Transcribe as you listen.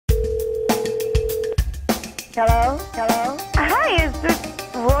Hello? Hello? Hi, is this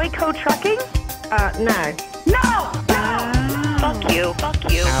Royco Trucking? No. No! Fuck you. Fuck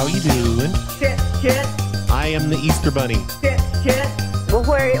you. How you doing? Shit. I am the Easter Bunny. Shit. Well,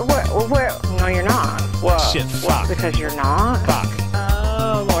 where? No, you're not. What? Shit, fuck. Because you're not? Fuck.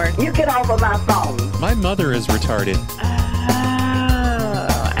 Oh, Lord. You get off of my phone. My mother is retarded. Oh,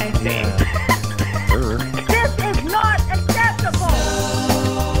 I see. Her. This is not acceptable.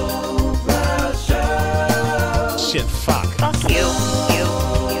 Shit, fuck. Fuck you.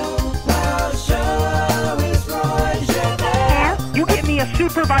 You get me a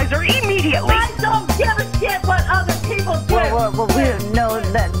supervisor immediately. I don't give a shit what other people do. Well, we know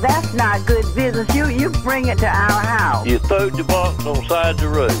that's not good business. You bring it to our house. You throw the box on side the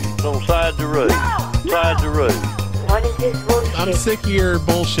road. On side the road. Side the road. What is this bullshit? I'm sick of your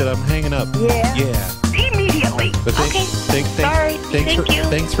bullshit. I'm hanging up. Yeah? Yeah. Immediately. But Okay. Sorry. Thank you.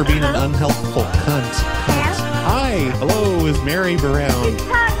 Thanks for being an unhelpful cunt. Hi. Hello, is Mary Brown. We've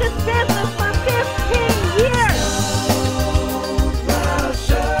had this business for 15 years.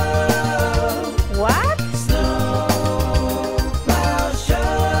 What?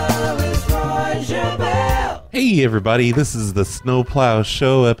 Hey everybody, this is the Snowplow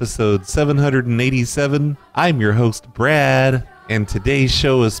Show, episode 787. I'm your host, Brad, and today's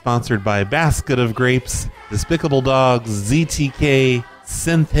show is sponsored by Basket of Grapes, Despicabledogs, ZTK,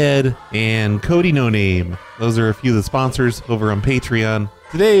 Synthead, and Cody NoName. Those are a few of the sponsors over on Patreon.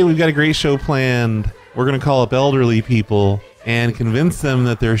 Today we've got a great show planned. We're going to call up elderly people and convince them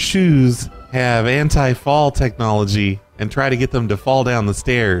that their shoes have anti-fall technology and try to get them to fall down the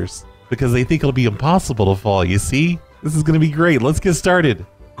stairs because they think it'll be impossible to fall, you see? This is going to be great. Let's get started.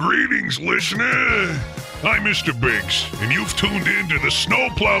 Greetings, listener. I'm Mr. Biggs, and you've tuned in to the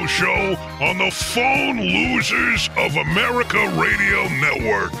Snowplow Show on the Phone Losers of America Radio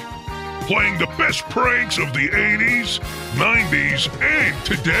Network, playing the best pranks of the 80s, 90s, and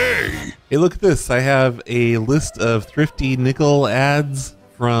today. Hey, look at this. I have a list of Thrifty nickel ads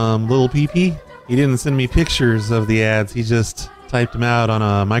from Lil PP. He didn't send me pictures of the ads. He just typed them out on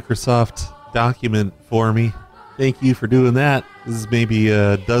a Microsoft document for me. Thank you for doing that. This is maybe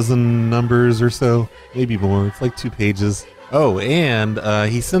a dozen numbers or so, maybe more. It's like 2 pages. Oh, and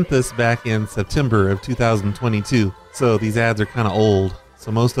he sent this back in September of 2022. So these ads are kind of old.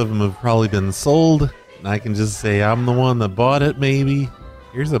 So most of them have probably been sold. And I can just say I'm the one that bought it, maybe.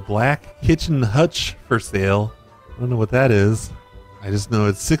 Here's a black kitchen hutch for sale. I don't know what that is. I just know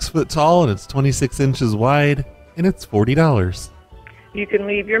it's 6 foot tall and it's 26 inches wide and it's $40. You can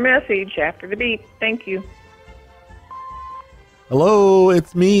leave your message after the beep. Thank you. Hello,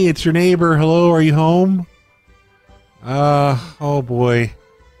 it's me. It's your neighbor. Hello, are you home? Oh boy.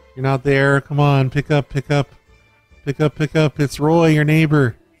 You're not there. Come on, pick up. It's Roy, your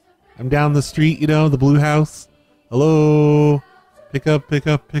neighbor. I'm down the street, you know, the blue house. Hello. Pick up.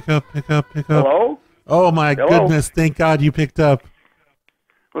 Hello? Oh my Hello? goodness, thank God you picked up.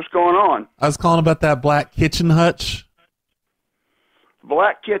 What's going on? I was calling about that black kitchen hutch.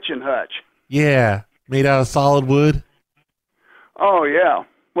 Black kitchen hutch. Yeah, made out of solid wood. Oh, yeah.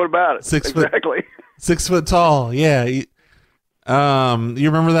 What about it? 6 foot. Exactly. 6 foot tall, yeah. You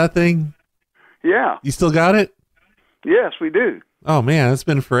remember that thing? Yeah. You still got it? Yes, we do. Oh man, it's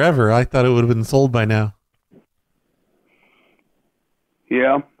been forever. I thought it would have been sold by now.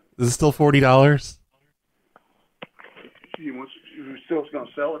 Yeah. Is it still $40? You still going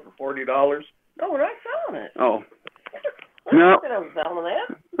to sell it for $40? No, we're not selling it. Oh. No. I'm selling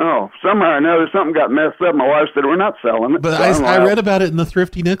that. Oh, somehow or another something got messed up. My wife said we're not selling it. But So I read about it in the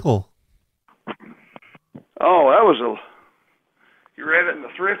Thrifty Nickel. Oh, that was you read it in the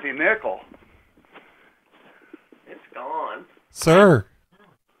Thrifty Nickel. It's gone. Sir.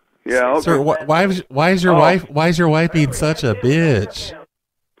 Yeah. Okay. Sir, why is your wife being such a bitch?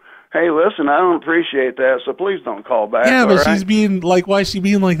 Hey, listen, I don't appreciate that, so please don't call back. Yeah, but all right? she's being like, why is she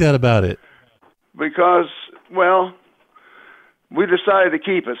being like that about it? Because, well, we decided to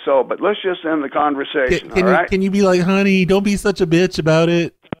keep it so, but let's just end the conversation, all right? Can you be like, honey, don't be such a bitch about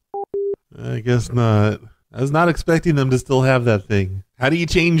it? I guess not. I was not expecting them to still have that thing. How do you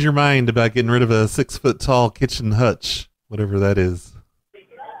change your mind about getting rid of a 6 foot tall kitchen hutch? Whatever that is.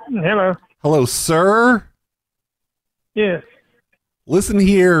 Hello. Hello, sir? Yes. Listen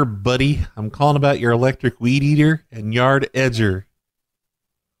here, buddy. I'm calling about your electric weed eater and yard edger.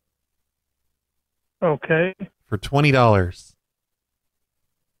 Okay. For $20.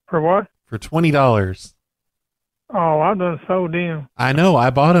 For what? For $20. Oh, I done sold them. I know. I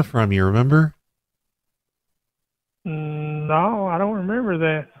bought it from you, remember? No, I don't remember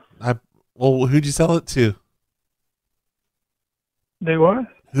that. Well, who'd you sell it to? Do what?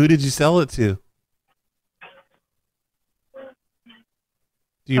 Who did you sell it to?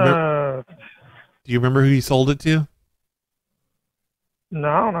 Do you remember who you sold it to?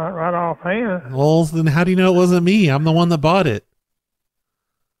 No, not right offhand. Well, then how do you know it wasn't me? I'm the one that bought it.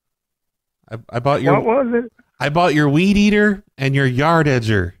 I bought your. What was it? I bought your weed eater and your yard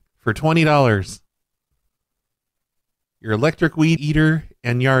edger for $20. Your electric weed eater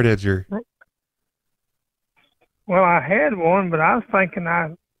and yard edger. Well, I had one, but I was thinking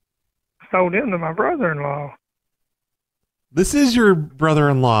I sold him to my brother-in-law. This is your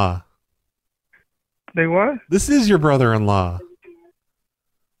brother-in-law. Do what? This is your brother-in-law.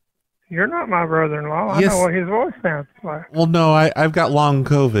 You're not my brother-in-law. Yes. I know what his voice sounds like. Well, no, I've got long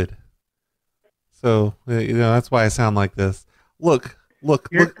COVID. So, that's why I sound like this. Look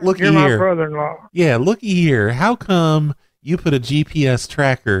You're here. my brother-in-law. Yeah, looky here. How come you put a GPS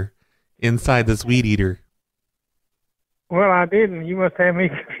tracker inside this weed eater? Well, I didn't. You must have me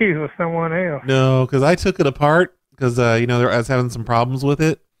confused with someone else. No, because I took it apart because, I was having some problems with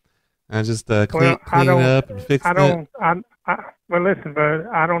it. I just clean it up and fixed it. Well, listen, bud,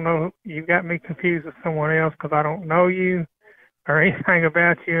 I don't know. You got me confused with someone else because I don't know you or anything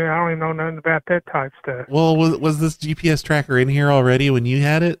about you. I don't even know nothing about that type stuff. Well, was this GPS tracker in here already when you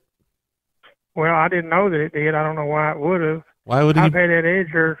had it? Well, I didn't know that it did. I don't know why it would have. I've had that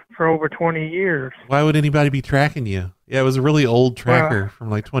edger for over 20 years. Why would anybody be tracking you? Yeah, it was a really old tracker from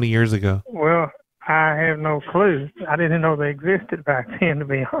like 20 years ago. Well, I have no clue. I didn't know they existed back then, to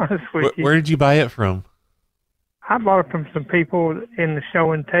be honest with you. Where did you buy it from? I bought it from some people in the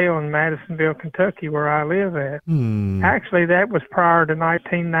show and tell in Madisonville, Kentucky, where I live at. Actually, that was prior to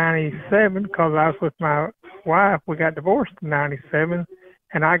 1997 because I was with my wife. We got divorced in 97,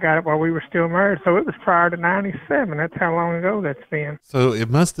 and I got it while we were still married. So it was prior to 97. That's how long ago that's been. So it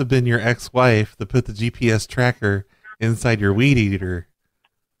must have been your ex-wife that put the GPS tracker inside your weed eater.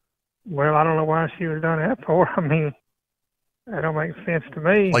 Well, I don't know why she would have done that for. I mean, that don't make sense to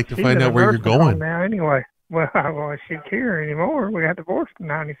me. Like to find out where you're going. Now, anyway. Well, I shouldn't care anymore. We got divorced in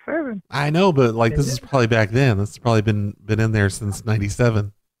 97. I know, but this is probably back then. This has probably been in there since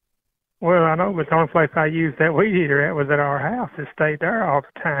 97. Well, I know, but the only place I used that weed eater at was at our house. It stayed there all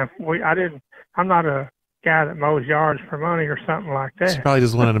the time. I'm not a guy that mows yards for money or something like that. She probably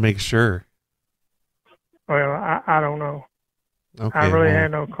just wanted to make sure. Well, I don't know. Okay, I really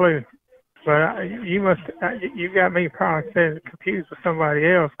had no clue. But you got me probably confused with somebody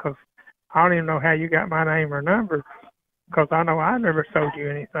else because I don't even know how you got my name or number because I know I never sold you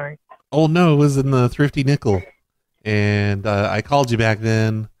anything. Oh, no, it was in the Thrifty Nickel. And I called you back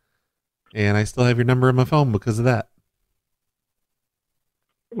then, and I still have your number in my phone because of that.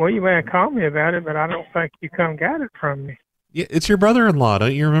 Well, you may have called me about it, but I don't think you come got it from me. Yeah, it's your brother-in-law.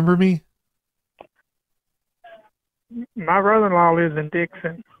 Don't you remember me? My brother-in-law lives in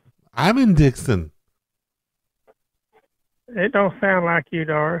Dixon. I'm in Dixon. It don't sound like you,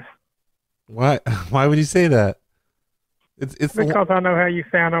 Doris. Why would you say that? It's because I know how you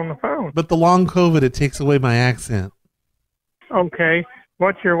sound on the phone. But the long COVID, it takes away my accent. Okay.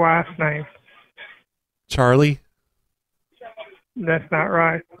 What's your wife's name? Charlie. That's not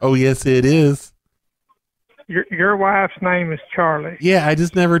right. Oh, yes, it is. Your wife's name is Charlie. Yeah, I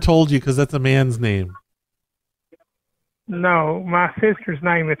just never told you because that's a man's name. No, my sister's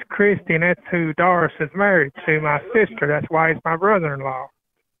name is Christy, and that's who Doris is married to, my sister. That's why he's my brother-in-law.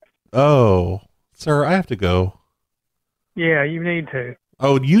 Oh, sir, I have to go. Yeah, you need to.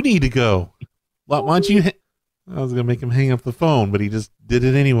 Oh, you need to go. Why don't you... I was going to make him hang up the phone, but he just did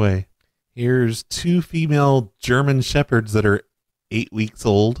it anyway. Here's 2 female German Shepherds that are 8 weeks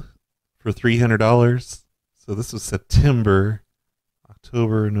old for $300. So this was September,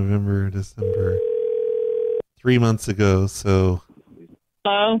 October, November, December. 3 months ago, so...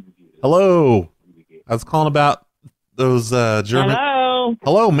 Hello? Hello. I was calling about those German... Hello?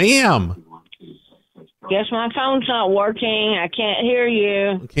 Hello, ma'am. Guess my phone's not working. I can't hear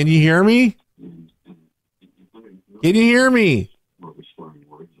you. Can you hear me? Can you hear me?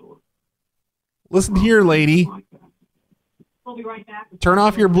 Listen here, lady. We'll be right back. Turn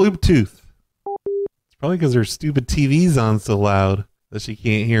off your Bluetooth. It's probably because her stupid TV's on so loud that she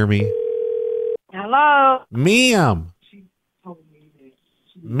can't hear me. Hello? Ma'am.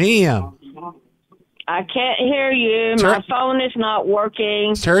 Ma'am. I can't hear you. My phone is not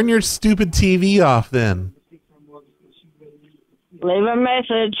working. Turn your stupid TV off then. Leave a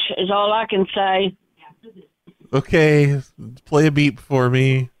message is all I can say. Okay, play a beep for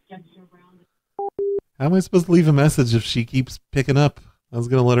me. How am I supposed to leave a message if she keeps picking up? I was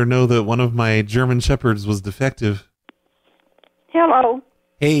going to let her know that one of my German Shepherds was defective. Hello.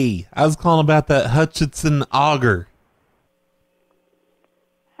 Hey, I was calling about that Hutchinson auger.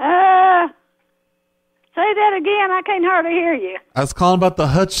 Say that that again? I can't hardly hear you. I was calling about the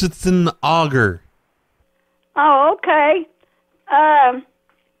Hutchinson auger. Oh, okay.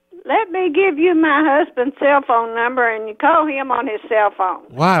 Let me give you my husband's cell phone number, and you call him on his cell phone.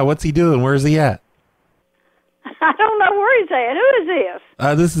 Why? What's he doing? Where's he at? I don't know where he's at. Who is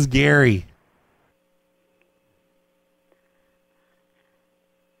this? This is Gary.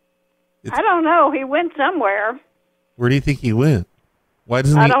 I don't know. He went somewhere. Where do you think he went? Why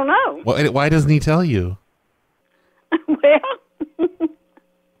doesn't I don't know. Why doesn't he tell you?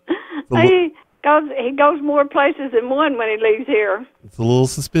 Well, he goes more places than one when he leaves here. It's a little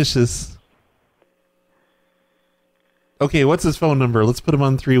suspicious. Okay, what's his phone number? Let's put him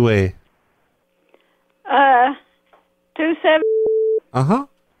on three-way. 27. Uh-huh.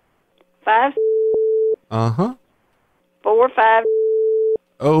 5. Uh-huh. 4 5.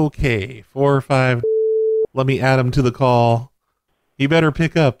 Okay, 4 or 5. Let me add him to the call. He better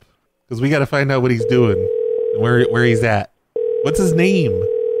pick up, because we got to find out what he's doing, and where he's at. What's his name?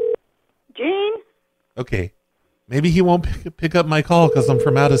 Gene. Okay, maybe he won't pick up my call because I'm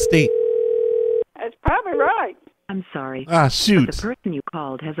from out of state. That's probably right. I'm sorry. Ah, shoot. But the person you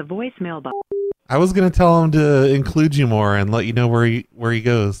called has a voicemail box. I was going to tell him to include you more and let you know where he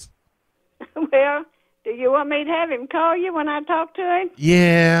goes. Well, do you want me to have him call you when I talk to him?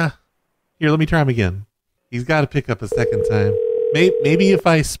 Yeah. Here, let me try him again. He's got to pick up a second time. Maybe if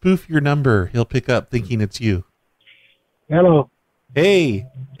I spoof your number, he'll pick up thinking it's you. Hello. Hey,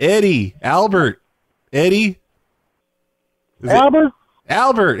 Eddie, Albert. Eddie? Albert?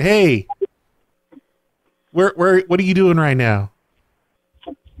 Albert, hey. What are you doing right now?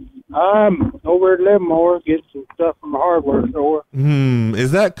 I'm over at Livermore getting some stuff from the hardware store.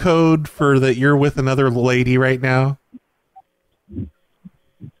 Is that code for that you're with another lady right now? I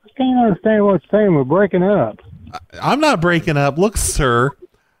can't understand what you're saying. We're breaking up. I'm not breaking up. Look, sir,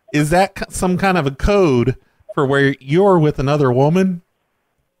 is that some kind of a code for where you're with another woman?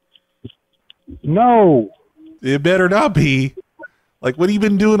 No. It better not be. Like, what have you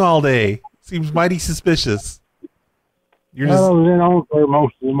been doing all day? Seems mighty suspicious. I was in Owensboro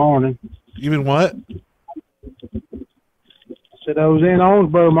most of the morning. You been what? I said I was in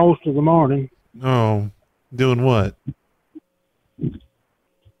Owensboro most of the morning. Oh, doing what?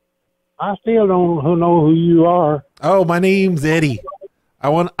 I still don't know who you are. Oh, my name's Eddie.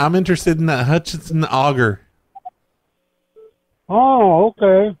 I'm interested in that Hutchinson auger. Oh,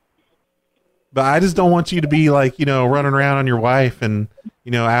 okay. But I just don't want you to be like, running around on your wife and,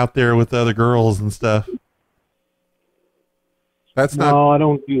 out there with the other girls and stuff. No, I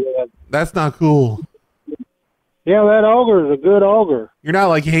don't do that. That's not cool. Yeah, that auger is a good auger. You're not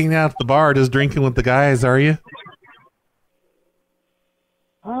like hanging out at the bar just drinking with the guys, are you?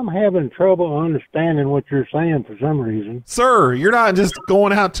 I'm having trouble understanding what you're saying for some reason. Sir, you're not just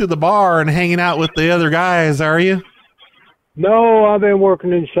going out to the bar and hanging out with the other guys, are you? No, I've been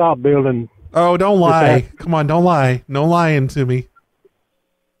working in shop building. Oh, don't lie. Come on, don't lie. No lying to me.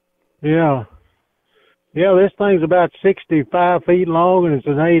 Yeah. Yeah, this thing's about 65 feet long, and it's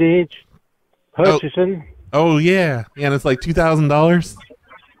an 8-inch Hutchinson. Oh, yeah. Yeah, and it's like $2,000.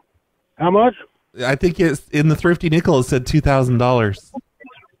 How much? I think it's in the Thrifty Nickel, it said $2,000.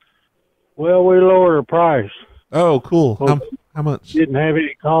 Well, we lowered the price. Oh, cool. How much? Didn't have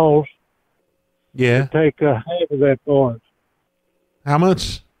any calls. Yeah. Take half of that for it. How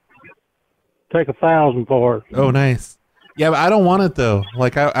much? Take 1,000 for it. Oh, nice. Yeah, but I don't want it, though.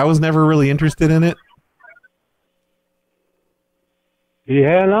 Like, I was never really interested in it.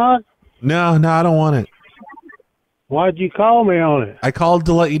 Yeah, not? No, I don't want it. Why'd you call me on it? I called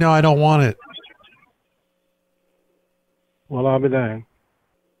to let you know I don't want it. Well, I'll be dang.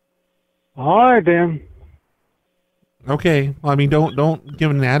 All right, then. Okay. Well, I mean, don't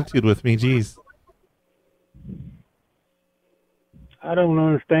give an attitude with me. Jeez. I don't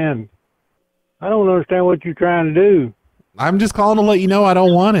understand. I don't understand what you're trying to do. I'm just calling to let you know I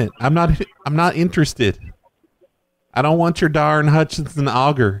don't want it. I'm not interested. I don't want your darn Hutchinson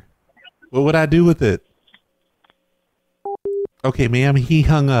auger. What would I do with it? Okay, ma'am, he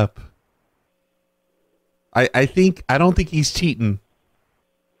hung up. I don't think he's cheating.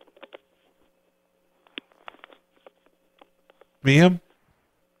 Ma'am,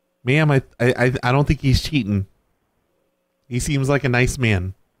 I don't think he's cheating. He seems like a nice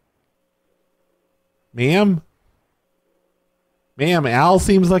man. Ma'am, Al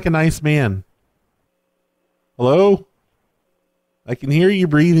seems like a nice man. Hello? I can hear you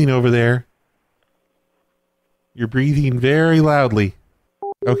breathing over there. You're breathing very loudly.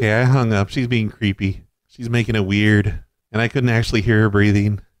 Okay, I hung up. She's being creepy. She's making it weird. And I couldn't actually hear her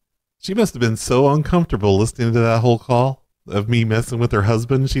breathing. She must have been so uncomfortable listening to that whole call of me messing with her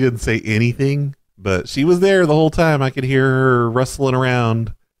husband. She didn't say anything But she was there the whole time. I could hear her rustling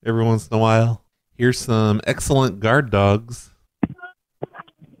around every once in a while. Here's some excellent guard dogs.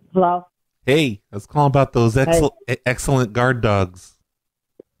 Hello? Hey, I was calling about those excellent guard dogs.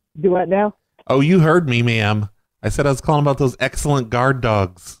 Do what now? Oh, you heard me, ma'am. I said I was calling about those excellent guard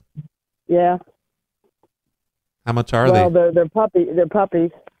dogs. Yeah. How much are they? Well, they're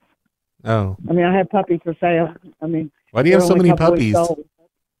puppies. Oh. I mean, I have puppies for sale. I mean, why do you have so many puppies?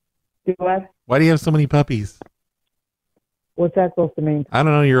 Do what? Why do you have so many puppies? What's that supposed to mean? I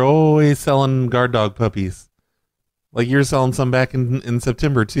don't know. You're always selling guard dog puppies. Like you're selling some back in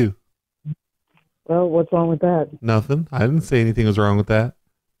September, too. Well, what's wrong with that? Nothing. I didn't say anything was wrong with that.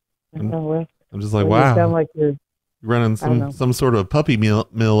 Well, I'm just like, wow. You sound like you're running some sort of puppy mill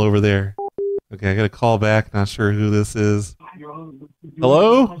over there. Okay, I got to call back. Not sure who this is.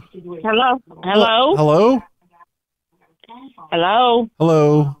 Hello? Hello? Hello? Hello?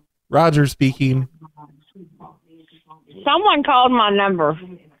 Hello? Roger speaking. Someone called my number.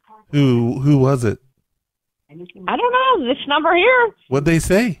 Who was it? I don't know. This number here. What'd they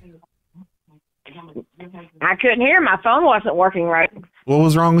say? I couldn't hear. My phone wasn't working right. What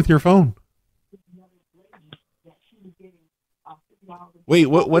was wrong with your phone? Wait,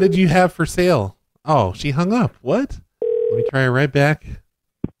 what did you have for sale? Oh, she hung up. What? Let me try it right back.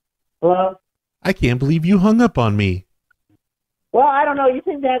 Hello? I can't believe you hung up on me. Well, I don't know. You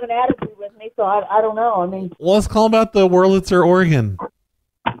seem to have an attitude with me, so I don't know. I mean... Well, let's call about the Wurlitzer organ.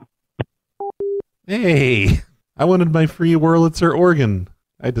 Hey, I wanted my free Wurlitzer organ.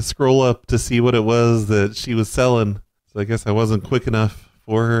 I had to scroll up to see what it was that she was selling, so I guess I wasn't quick enough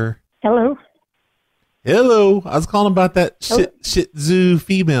for her. Hello? Hello. I was calling about that Shih Tzu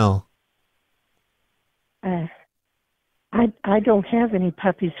female. I don't have any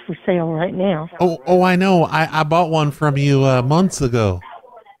puppies for sale right now. Oh, I know. I bought one from you months ago.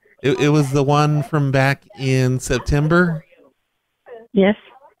 It was the one from back in September. Yes.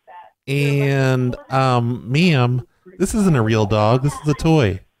 And, ma'am, this isn't a real dog. This is a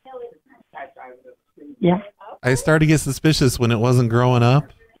toy. Yeah. I started to get suspicious when it wasn't growing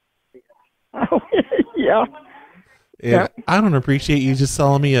up. Oh, yeah. Yeah. I don't appreciate you just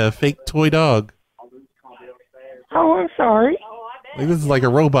selling me a fake toy dog. Oh, I'm sorry. Like, this is like a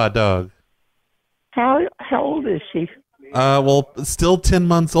robot dog. How old is she? Well, still 10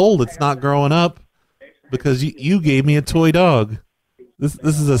 months old. It's not growing up because you gave me a toy dog. This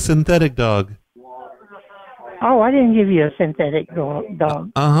is a synthetic dog. Oh, I didn't give you a synthetic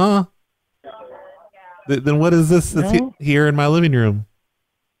dog. Uh-huh. Then what is this that's here in my living room?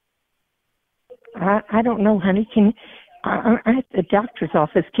 I don't know, honey. I'm at the doctor's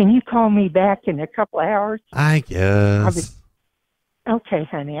office. Can you call me back in a couple of hours? I guess. Okay,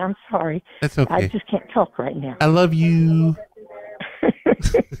 honey. I'm sorry. That's okay. I just can't talk right now. I love you.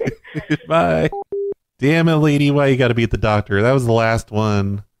 Bye. Damn it, lady. Why you got to be at the doctor? That was the last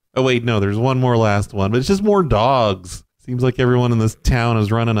one. Oh, wait, no. There's one more last one. But it's just more dogs. Seems like everyone in this town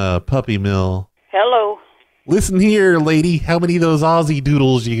is running a puppy mill. Hello. Listen here, lady. How many of those Aussie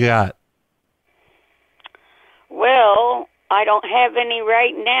doodles you got? Well, I don't have any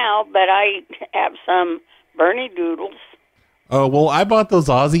right now, but I have some Bernie doodles. Oh, well, I bought those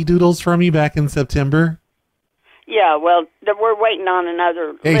Aussie doodles from you back in September. Yeah, well, we're waiting on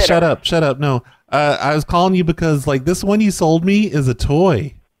another Hey, litter. shut up. No, I was calling you because, like, this one you sold me is a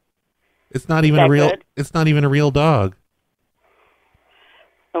toy. It's not even Good? It's not even a real dog.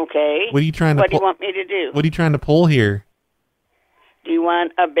 Okay. What are you trying to What do you want me to do? What are you trying to pull here? Do you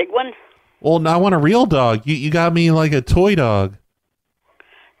want a big one? Well, no, I want a real dog. You got me like a toy dog.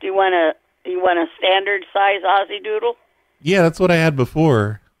 Do you want a standard size Aussie doodle? Yeah, that's what I had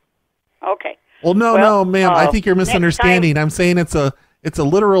before. Okay. Well, no, ma'am. I think you're misunderstanding. I'm saying it's a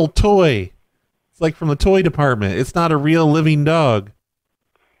literal toy. It's like from the toy department. It's not a real living dog.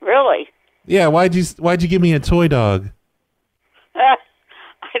 Really? Yeah. Why'd you give me a toy dog?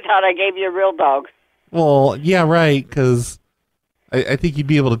 I thought I gave you a real dog. Well, yeah, right. Because I think you'd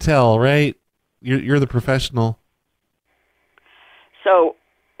be able to tell, right? You're the professional. So,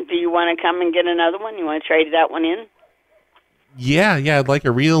 do you want to come and get another one? You want to trade that one in? Yeah. I'd like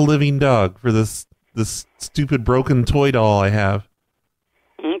a real living dog for this stupid broken toy doll I have.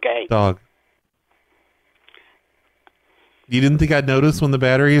 Okay. Dog. You didn't think I'd notice when the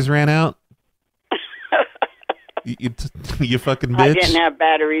batteries ran out? You fucking bitch. I didn't have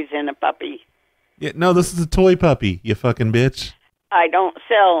batteries in a puppy. Yeah, no, this is a toy puppy, you fucking bitch. I don't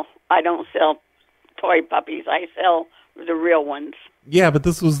sell toy puppies. I sell the real ones. Yeah, but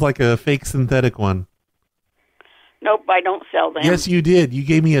this was like a fake synthetic one. Nope, I don't sell them. Yes, you did. You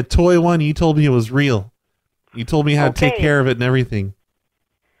gave me a toy one. You told me it was real. You told me how to take care of it and everything.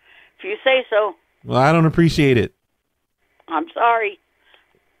 If you say so. Well, I don't appreciate it. I'm sorry.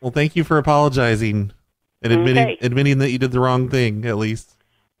 Well, thank you for apologizing and admitting that you did the wrong thing, at least.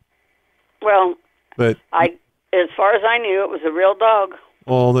 Well, but as far as I knew, it was a real dog.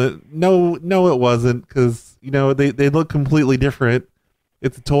 Well, no, it wasn't, because they look completely different.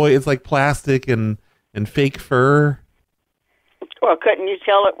 It's a toy. It's like plastic and fake fur. Well, couldn't you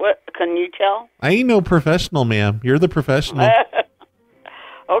tell it? What couldn't you tell? I ain't no professional, ma'am. You're the professional.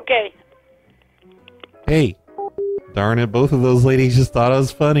 Okay. Hey, darn it! Both of those ladies just thought I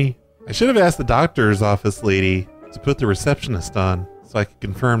was funny. I should have asked the doctor's office lady to put the receptionist on, so I could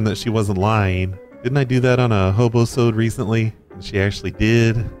confirm that she wasn't lying. Didn't I do that on a hobo-sode recently? And she actually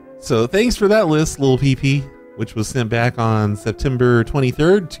did. So thanks for that list, Lil PP, which was sent back on September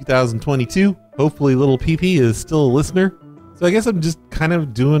 23rd, 2022. Hopefully Little PP is still a listener. So I guess I'm just kind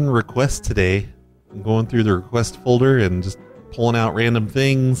of doing requests today. I'm going through the request folder and just pulling out random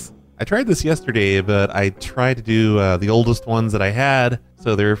things. I tried this yesterday, but I tried to do the oldest ones that I had.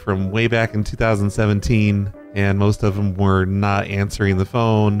 So they're from way back in 2017, and most of them were not answering the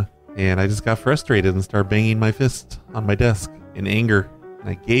phone. And I just got frustrated and started banging my fist on my desk in anger. And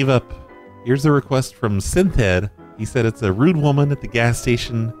I gave up. Here's a request from Synthead. He said it's a rude woman at the gas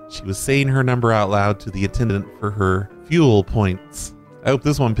station. She was saying her number out loud to the attendant for her fuel points. I hope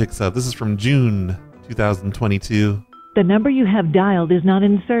this one picks up. This is from June 2022. The number you have dialed is not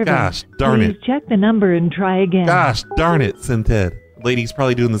in service. Gosh darn it. Please check the number and try again. Gosh darn it, Synthead. Lady's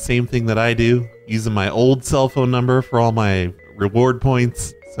probably doing the same thing that I do, using my old cell phone number for all my reward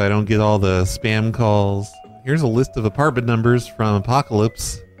points so I don't get all the spam calls. Here's a list of apartment numbers from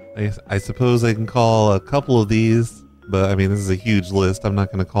Apocalypse. I suppose I can call a couple of these, but I mean, this is a huge list. I'm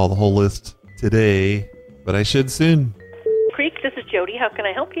not going to call the whole list today, but I should soon. Creek, this is Jody. How can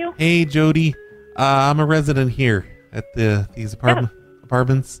I help you? Hey, Jody. I'm a resident here at these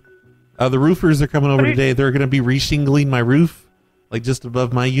apartments. The roofers are coming over today. They're going to be re-shingling my roof, like just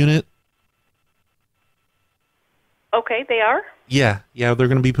above my unit. Okay, they are? Yeah, they're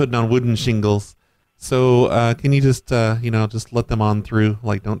going to be putting on wooden shingles. So, can you just, just let them on through?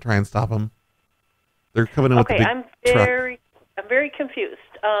 Like, don't try and stop them. They're coming in with a big truck. I'm very confused.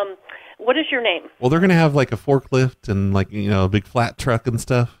 What is your name? Well, they're going to have, like, a forklift and, like, a big flat truck and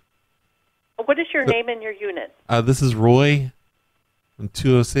stuff. What is your name and your unit? This is Roy from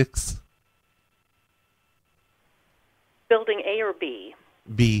 206. Building A or B?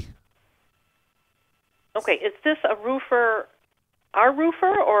 B. Okay, is this a roofer... Our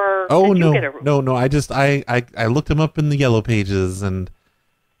roofer, or did you get a roofer? No. I looked him up in the yellow pages, and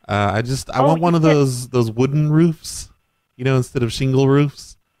I want one of those wooden roofs, instead of shingle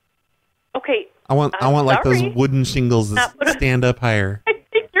roofs. Okay. I want like those wooden shingles that stand up higher.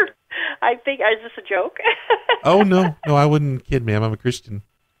 I think is this a joke? Oh no, I wouldn't kid, ma'am. I'm a Christian.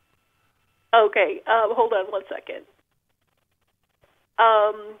 Okay. Hold on 1 second.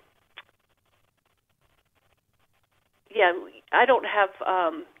 Yeah, I don't have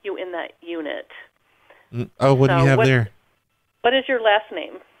you in that unit. Oh, what do you have there? What is your last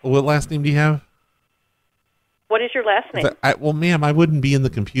name? What last name do you have? What is your last name? Well, ma'am, I wouldn't be in the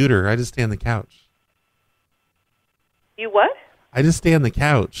computer. I just stay on the couch. You what? I just stay on the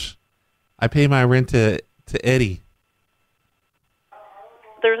couch. I pay my rent to Eddie.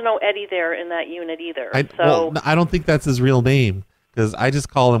 There's no Eddie there in that unit either. I don't think that's his real name, because I just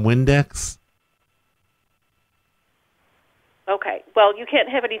call him Windex. Okay. Well, you can't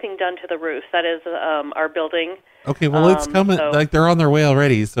have anything done to the roof. That is our building. Okay. Well, it's coming. Like, they're on their way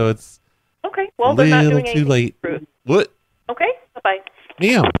already, so it's okay. Well, they're not doing anything too late. to the roof. What? Okay. Bye-bye.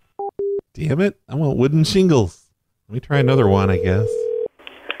 Damn. Damn it. I want wooden shingles. Let me try another one, I guess.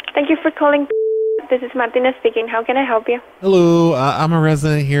 Thank you for calling. This is Martina speaking. How can I help you? Hello. I'm a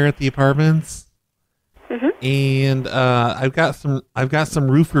resident here at the apartments. Mm-hmm. And I've got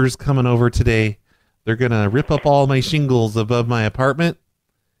some roofers coming over today. They're going to rip up all my shingles above my apartment,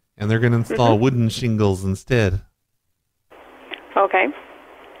 and they're going to install wooden shingles instead. Okay.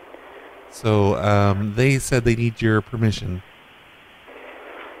 So they said they need your permission.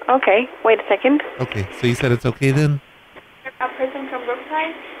 Okay. Wait a second. Okay. So you said it's okay then? A person from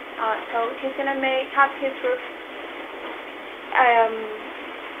Brookside, so he's going to have his roof.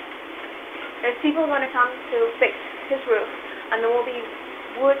 There's people going to come to fix his roof, and there will be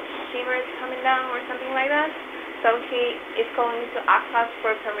wood shingles coming down or something like that. So he is going to ask us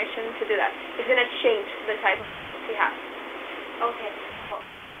for permission to do that. He's going to change the type of he has. Okay.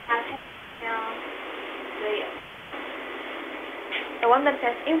 The one that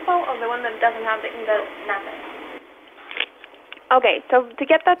says info or the one that doesn't have the nothing? Okay, so to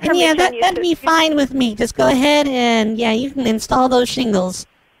get that permission... Yeah, that'd be fine with me. Just go ahead and, you can install those shingles.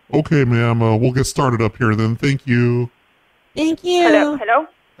 Okay, ma'am. We'll get started up here then. Thank you. Thank you. Hello?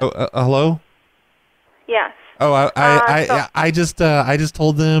 Oh, hello? Yes. Oh, I just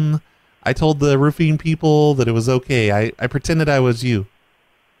told them, I told the roofing people that it was okay. I pretended I was you.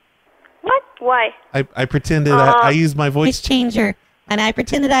 What? Why? I pretended, I used my voice changer, and I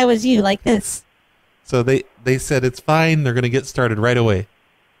pretended I was you, like this. So they said it's fine. They're going to get started right away.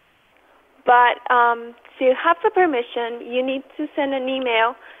 But to have the permission, you need to send an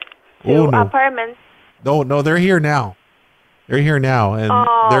email to Oh, no. apartments. No, they're here now. They're here now, and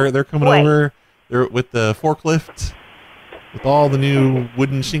they're coming over. They're with the forklift, with all the new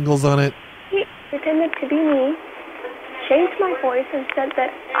wooden shingles on it. He pretended to be me, changed my voice, and said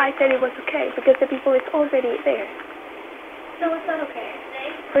that I said it was okay because the people is already there. No, it's not okay.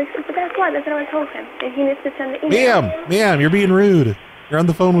 But that's what I told him, and he needs to send the email. Ma'am, you're being rude. You're on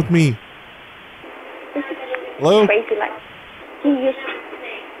the phone with me. This is Hello? crazy. Like he used.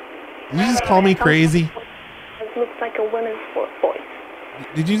 Did you just call me crazy? It looks like a woman's voice.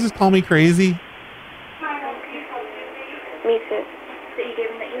 Did you just call me crazy? Me too. So you gave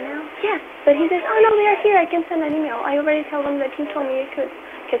him the email? Yes, but he says, "Oh no, they are here. I can send an email." I already told him that you told me you could,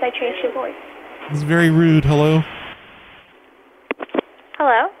 because I changed your voice. It's very rude. Hello?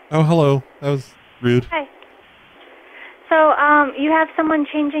 Hello. Oh, hello. That was rude. Hi. So, you have someone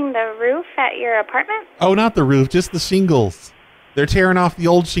changing the roof at your apartment? Oh, not the roof, just the shingles. They're tearing off the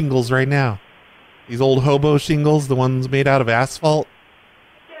old shingles right now. These old hobo shingles, the ones made out of asphalt.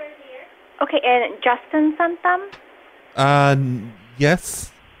 Okay, and Justin sent them?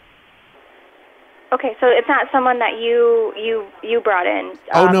 Yes. Okay, so it's not someone that you brought in.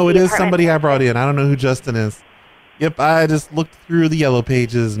 Oh, no, it the is apartment. somebody I brought in. I don't know who Justin is. Yep, I just looked through the yellow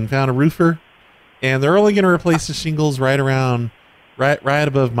pages and found a roofer. And they're only going to replace the shingles right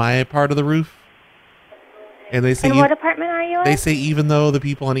above my part of the roof. And they say, And what apartment are you in? They say even though the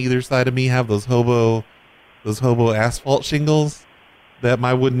people on either side of me have those hobo asphalt shingles, that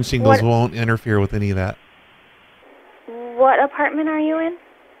my wooden shingles won't interfere with any of that. What apartment are you in?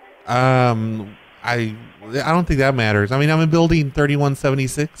 I don't think that matters. I mean, I'm in building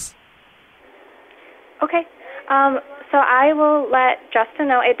 3176. Okay. So I will let Justin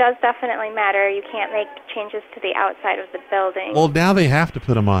know. It does definitely matter. You can't make changes to the outside of the building. Well, now they have to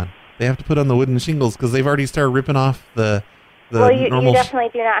put them on. They have to put on the wooden shingles because they've already started ripping off the normal. You definitely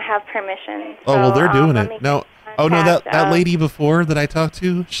do not have permission. Oh, well, they're doing let me it. No. Oh, no, that lady before that I talked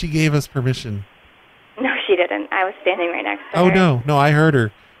to, she gave us permission. No, she didn't. I was standing right next to her. Oh, no, I heard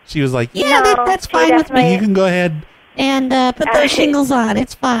her. She was like, Yeah, that's fine with me. You can go ahead. And put those shingles on.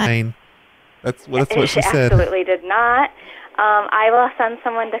 It's fine. That's what she said. Absolutely did not. I will send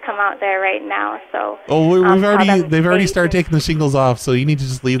someone to come out there right now. So. Oh, they've already started taking the shingles off, so you need to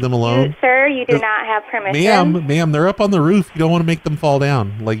just leave them alone. Sir, you do not have permission. Ma'am, they're up on the roof. You don't want to make them fall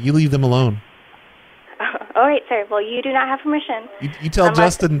down. Like, you leave them alone. All right, sir. Well, you do not have permission. You tell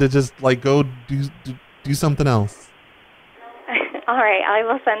Justin to just like go do something else. All right, I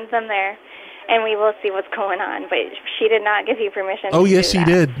will send them there, and we will see what's going on. But she did not give you permission. Oh, to yes, do she that.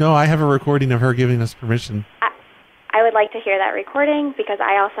 did. No, I have a recording of her giving us permission. I would like to hear that recording because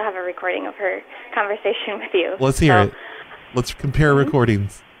I also have a recording of her conversation with you. Let's hear it. Let's compare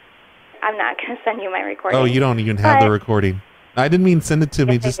recordings. I'm not going to send you my recording. Oh, you don't even have the recording. I didn't mean send it to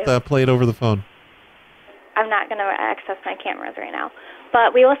me. Just play it over the phone. I'm not going to access my cameras right now.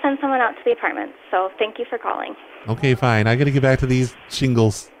 But we will send someone out to the apartment. So thank you for calling. Okay, fine. I got to get back to these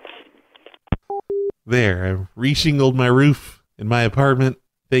shingles. There, I re-shingled my roof in my apartment.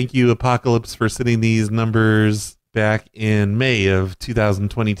 Thank you, Apocalypse, for sending these numbers back in May of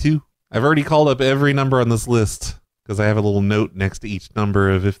 2022. I've already called up every number on this list because I have a little note next to each number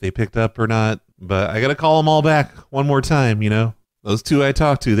of if they picked up or not. But I got to call them all back one more time, you know. Those two I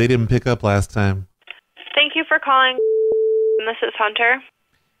talked to, they didn't pick up last time. Thank you for calling. This is Hunter.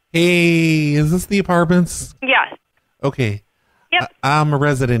 Hey, is this the apartments? Yes. Okay. Yep. I'm a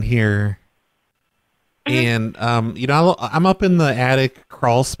resident here. And, you know, I'm up in the attic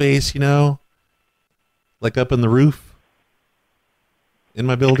crawl space, you know, like up in the roof in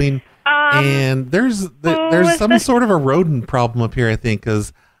my building. And there's some sort of a rodent problem up here, I think,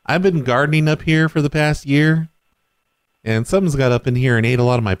 because I've been gardening up here for the past year. And something's got up in here and ate a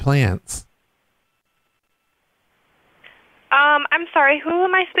lot of my plants. I'm sorry, who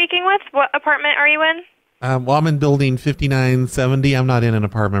am I speaking with? What apartment are you in? Well, I'm in building 5970. I'm not in an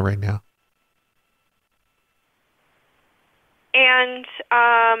apartment right now. And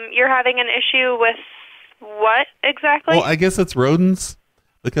you're having an issue with what exactly? Well, I guess it's rodents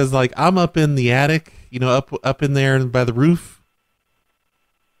because, like, I'm up in the attic, you know, up in there by the roof.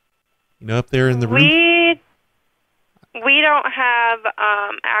 You know, up there in the roof. We don't have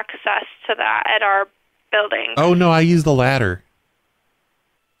access to that at our building. Oh, no, I use the ladder.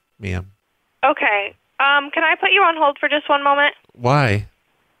 Ma'am. Okay. Can I put you on hold for just one moment? Why?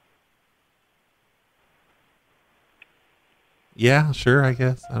 Yeah, sure, I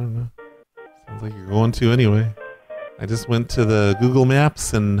guess. I don't know. Sounds like you're going to anyway. I just went to the Google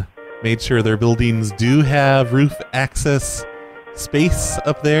Maps and made sure their buildings do have roof access space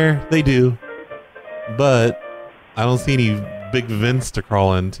up there. They do. But I don't see any big vents to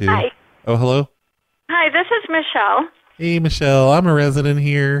crawl into. Hi. Oh, hello? Hi, this is Michelle. Hey, Michelle. I'm a resident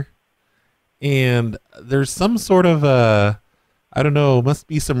here. And there's some sort of, I don't know, must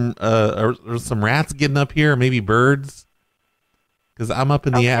be some rats getting up here, or maybe birds. Because I'm up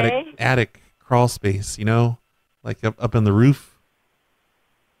in the attic crawl space, you know? Like up in the roof.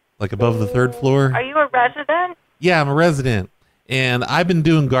 Like above the third floor. Are you a resident? Yeah, I'm a resident. And I've been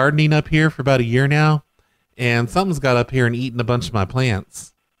doing gardening up here for about a year now. And something's got up here and eaten a bunch of my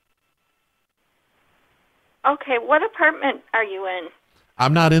plants. Okay, what apartment are you in?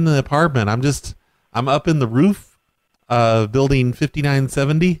 I'm not in the apartment. I'm up in the roof, building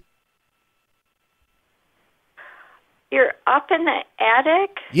 5970. You're up in the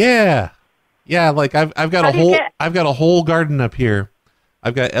attic? Yeah. Yeah, like I've got I've got a whole garden up here.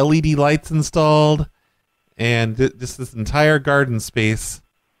 I've got LED lights installed and just this entire garden space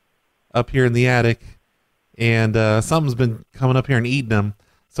up here in the attic. And something's been coming up here and eating them.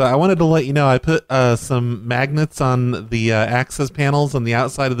 So I wanted to let you know I put some magnets on the access panels on the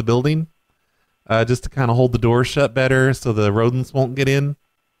outside of the building just to kind of hold the door shut better so the rodents won't get in.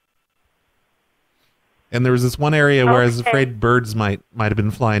 And there was this one area where I was afraid birds might have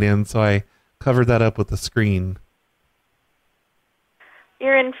been flying in, so I covered that up with a screen.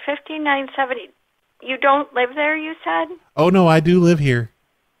 You're in 5970. You don't live there, you said? Oh, no, I do live here.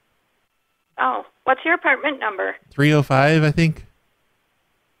 Oh, what's your apartment number? 305, I think.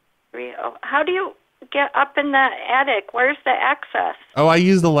 How do you get up in the attic? Where's the access? Oh, I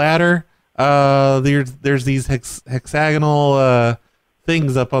use the ladder. There's these hexagonal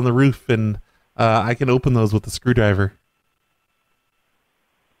things up on the roof, and I can open those with a screwdriver.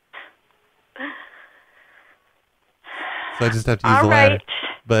 So I just have to use the ladder.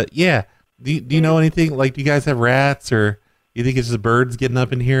 But yeah, do you know anything? Like, do you guys have rats, or you think it's just birds getting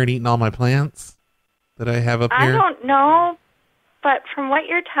up in here and eating all my plants that I have up here? I don't know, but from what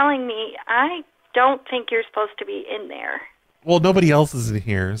you're telling me, I don't think you're supposed to be in there. Well, nobody else is in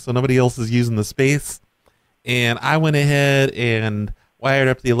here, so nobody else is using the space. And I went ahead and wired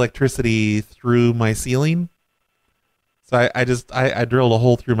up the electricity through my ceiling. So I drilled a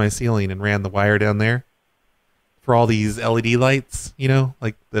hole through my ceiling and ran the wire down there for all these LED lights, you know,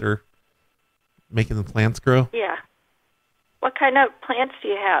 like that are making the plants grow. Yeah. What kind of plants do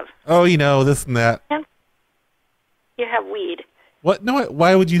you have? Oh, you know, this and that. You have weed. What? No,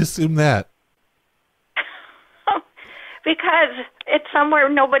 why would you assume that? Because it's somewhere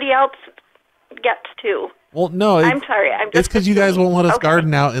nobody else gets to. Well, no. I'm sorry. It's because you guys won't let us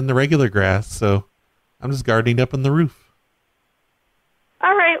garden out in the regular grass, so I'm just gardening up on the roof.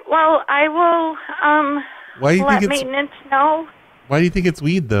 All right. Well, I will let maintenance know. Why do you think it's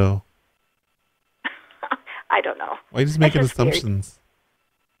weed, though? I don't know. Why are you just making assumptions?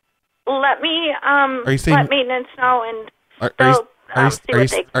 Let me are you saying, let maintenance know and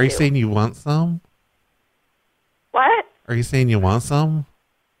are you saying you want some? What? Are you saying you want some?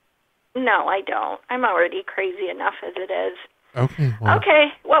 No, I don't. I'm already crazy enough as it is. Okay. Well,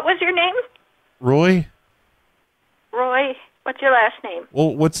 okay. What was your name? Roy. Roy. What's your last name?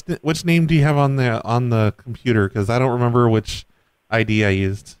 Well, which name do you have on the computer? Because I don't remember which ID I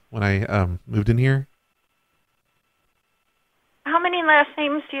used when I moved in here. How many last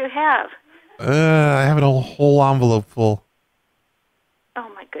names do you have? I have a whole envelope full. Oh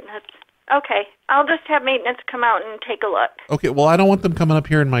my goodness. Okay, I'll just have maintenance come out and take a look. Okay, well, I don't want them coming up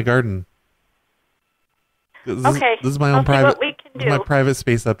here in my garden. This is my own private. What we can do. My private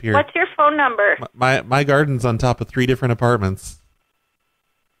space up here. What's your phone number? My garden's on top of 3 different apartments.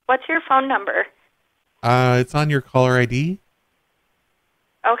 What's your phone number? It's on your caller ID.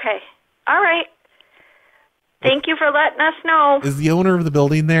 Okay. All right. Thank you for letting us know. Is the owner of the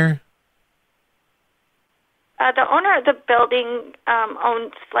building there? The owner of the building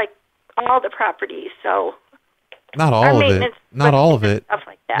owns like all the properties, so not all of it. Not all of it. Stuff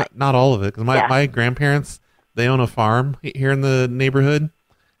like that. Not all of it, because my grandparents, they own a farm here in the neighborhood,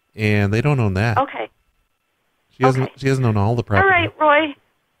 and they don't own that. Okay. She doesn't own all the property. All right, Roy.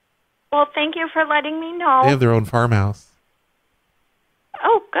 Well, thank you for letting me know. They have their own farmhouse.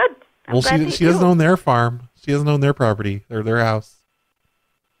 Oh, good. Well, she doesn't own their farm. She doesn't own their property or their house.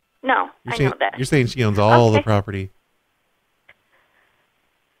 No, I know that. You're saying she owns all the property.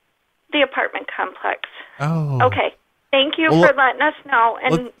 the apartment complex. Oh. Okay. Thank you Well, for letting us know.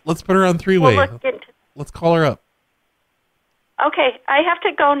 And let's put her on three-way. we'll look into. Let's call her up. Okay, I have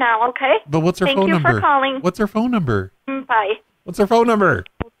to go now. Okay. But what's her phone number? Thank you for calling. What's her phone number? Bye. What's her phone number?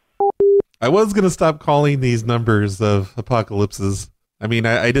 I was going to stop calling these numbers of apocalypses. I mean,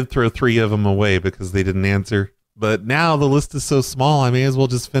 I did throw 3 of them away because they didn't answer. But now the list is so small, I may as well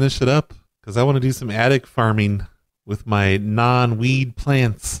just finish it up because I want to do some attic farming with my non-weed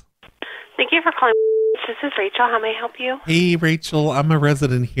plants. Thank you for calling. This is Rachel. How may I help you? Hey, Rachel, I'm a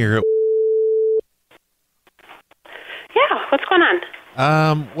resident here. Yeah, what's going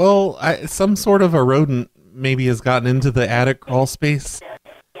on? Well, some sort of a rodent maybe has gotten into the attic crawl space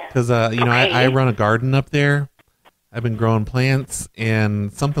because, I run a garden up there. I've been growing plants,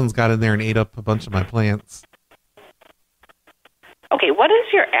 and something's got in there and ate up a bunch of my plants. Okay, what is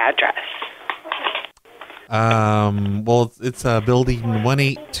your address? Well, it's building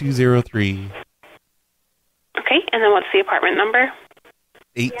 18203. Okay, and then what's the apartment number?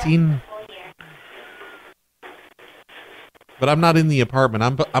 18. But I'm not in the apartment.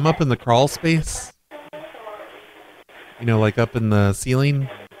 I'm up in the crawl space. You know, like up in the ceiling,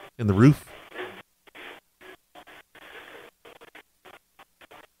 in the roof.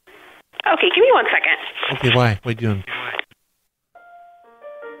 Okay, give me 1 second. Okay, why? What are you doing?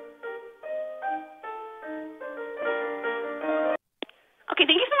 Okay,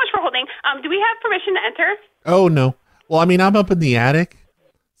 thank you so much for holding. Do we have permission to enter? Oh, no. Well, I mean, I'm up in the attic,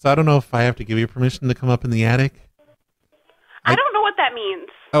 so I don't know if I have to give you permission to come up in the attic. I don't know what that means.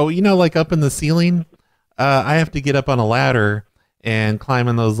 Oh, like up in the ceiling? I have to get up on a ladder and climb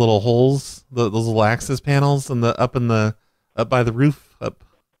in those little holes, those little access panels, and up by the roof,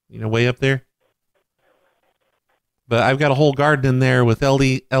 way up there. But I've got a whole garden in there with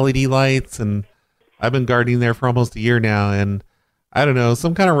LED lights, and I've been gardening there for almost a year now, and I don't know,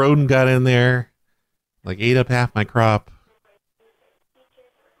 some kind of rodent got in there, ate up half my crop.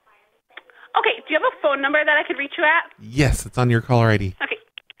 Okay, do you have a phone number that I could reach you at? Yes, it's on your caller ID. Okay.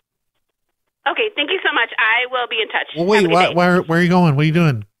 Okay, thank you so much. I will be in touch. Well, wait, where are you going? What are you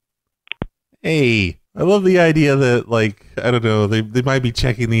doing? Hey, I love the idea that, I don't know, they might be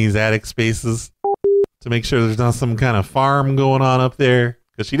checking these attic spaces to make sure there's not some kind of farm going on up there.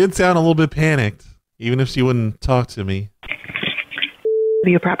 Because she did sound a little bit panicked, even if she wouldn't talk to me.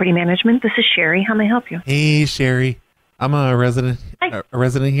 Your property management, this is Sherry. How may I help you? Hey, Sherry. I'm a resident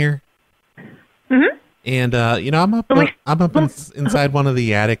here. Mm-hmm. And, I'm up inside one of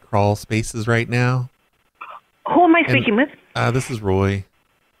the attic crawl spaces right now. Who am I speaking with? This is Roy.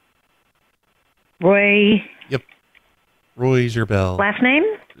 Roy. Yep. Roy Gerbel. Last name?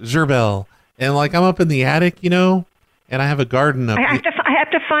 Gerbel. And I'm up in the attic, and I have a garden up. I have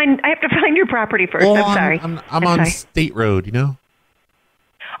to find your property first. Well, I'm sorry. I'm on State Road,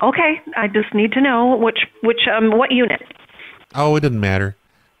 Okay, I just need to know what unit. Oh, it doesn't matter.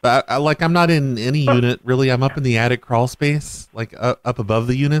 But I'm not in any unit really. I'm up in the attic crawl space, up above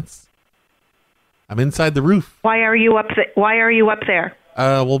the units. I'm inside the roof. Why are you up there?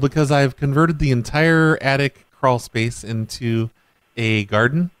 Well, because I've converted the entire attic crawl space into a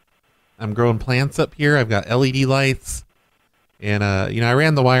garden. I'm growing plants up here. I've got LED lights, and I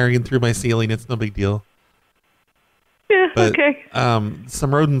ran the wiring in through my ceiling. It's no big deal. Yeah. But, okay.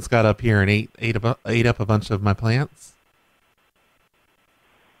 Some rodents got up here and ate up a bunch of my plants.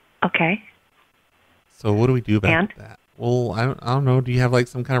 Okay. So what do we do about that? Well, I don't know. Do you have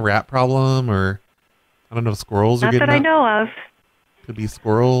some kind of rat problem, or I don't know, squirrels are getting up? Not that I know of. Could be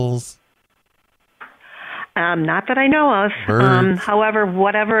squirrels. Not that I know of. Birds. However,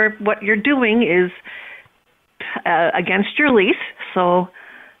 what you're doing is against your lease, so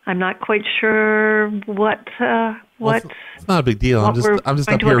I'm not quite sure what. It's not a big deal. I'm just trying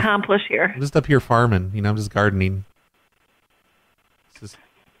up to here. Accomplish here. I'm just up here farming. I'm just gardening. It's just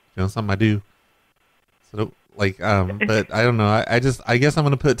something I do. So but I don't know. I guess I'm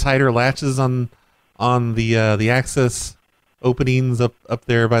gonna put tighter latches on the access openings up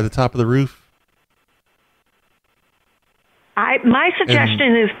there by the top of the roof. My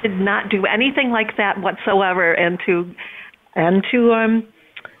suggestion is to not do anything like that whatsoever, and to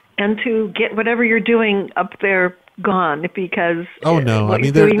get whatever you're doing up there gone, because oh no, I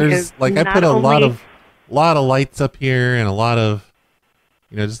mean there's I put a lot of lights up here and a lot of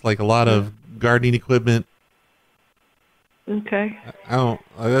just a lot of gardening equipment. Okay.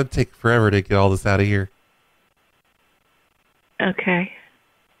 That'd take forever to get all this out of here. Okay.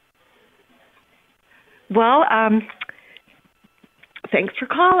 Well, thanks for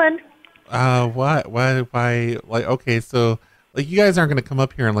calling. Why? Okay, so you guys aren't going to come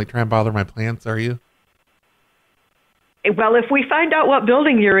up here and try and bother my plants, are you? Well, if we find out what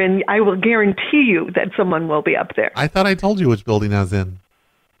building you're in, I will guarantee you that someone will be up there. I thought I told you which building I was in.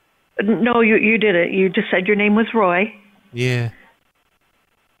 No, you didn't. You just said your name was Roy. Yeah.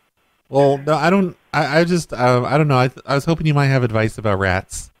 Well, no, I don't. I just I don't know. I was hoping you might have advice about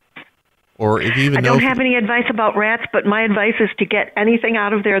rats, or if you even I know. don't have any advice about rats, but my advice is to get anything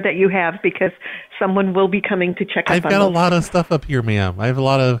out of there that you have because someone will be coming to check up I've on got a those. lot of stuff up here, ma'am. I have a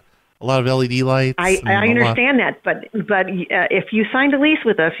lot of LED lights. I understand that, but if you signed a lease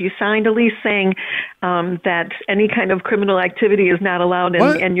with us, you signed a lease saying that any kind of criminal activity is not allowed,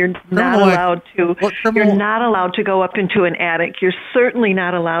 and you're not allowed to go up into an attic. You're certainly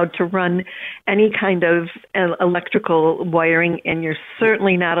not allowed to run any kind of electrical wiring, and you're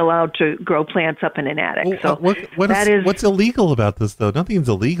certainly not allowed to grow plants up in an attic. Well, what's illegal about this, though? Nothing's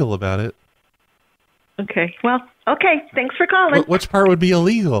illegal about it. Okay. Well, okay. Thanks for calling. Which part would be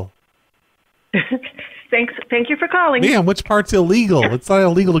illegal? Thank you for calling. Man, which part's illegal? It's not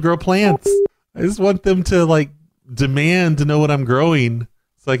illegal to grow plants. I just want them to demand to know what I'm growing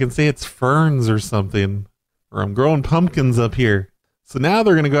so I can say it's ferns or something, or I'm growing pumpkins up here. So now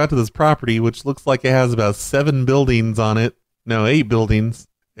they're going to go out to this property, which looks like it has about 7 buildings on it. No, 8 buildings,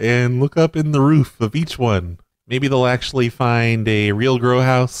 and look up in the roof of each one. Maybe they'll actually find a real grow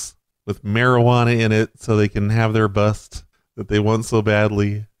house with marijuana in it so they can have their bust that they want so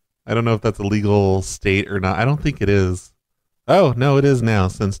badly. I don't know if that's a legal state or not. I don't think it is. Oh, no, it is now,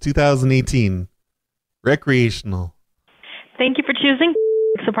 since 2018. Recreational. Thank you for choosing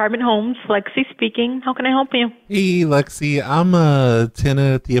Apartment Homes. Lexi speaking. How can I help you? Hey, Lexi. I'm a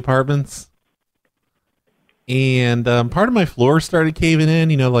tenant at the apartments. And part of my floor started caving in.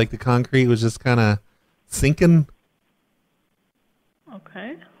 The concrete was just kind of sinking.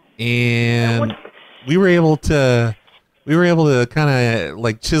 Okay. And we were able to kind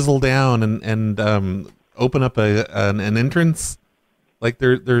of chisel down and open up an entrance.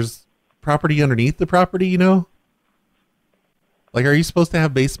 There's property underneath the property, are you supposed to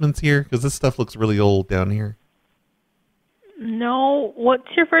have basements here? Because this stuff looks really old down here. No. What's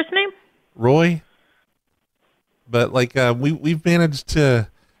your first name? Roy. But we've managed to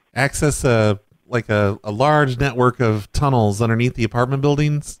access a large network of tunnels underneath the apartment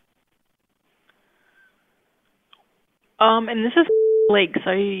buildings. And this is Lakes.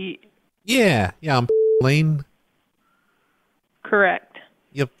 Are you? Yeah, I'm Lane. Correct.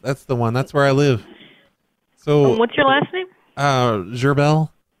 Yep, that's the one. That's where I live. So, what's your last name? Gerbel.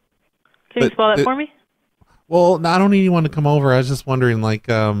 Can you spell that for me? Well, no, I don't need anyone to come over. I was just wondering,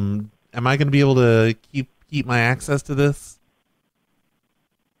 am I going to be able to keep my access to this?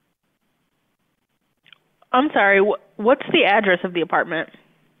 I'm sorry. What's the address of the apartment?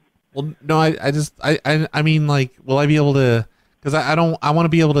 Well, no, I mean, will I be able to? Because I want to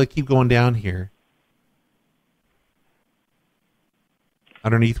be able to keep going down here.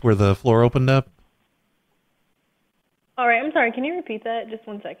 Underneath where the floor opened up. All right, I'm sorry. Can you repeat that? Just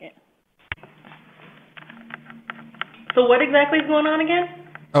 1 second. So what exactly is going on again?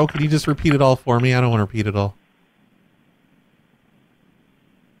 Oh, could you just repeat it all for me? I don't want to repeat it all.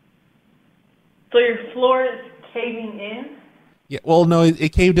 So your floor is caving in? Yeah, well, no,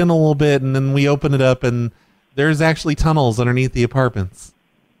 it caved in a little bit, and then we opened it up, and there's actually tunnels underneath the apartments.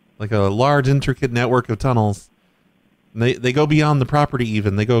 Like a large, intricate network of tunnels. And they go beyond the property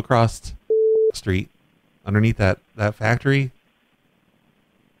even. They go across the street underneath that factory.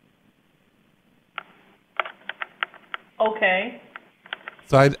 Okay.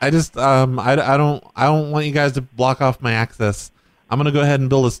 So I don't want you guys to block off my access. I'm going to go ahead and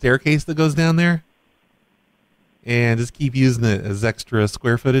build a staircase that goes down there. And just keep using it as extra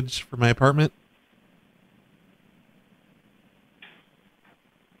square footage for my apartment.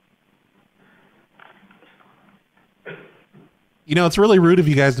 It's really rude of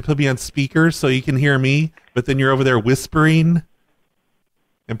you guys to put me on speaker so you can hear me, but then you're over there whispering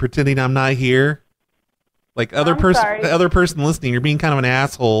and pretending I'm not here. The other person listening, you're being kind of an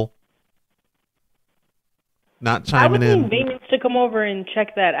asshole. Not chiming in. I would need maintenance to come over and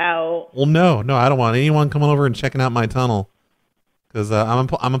check that out. Well, no, I don't want anyone coming over and checking out my tunnel, because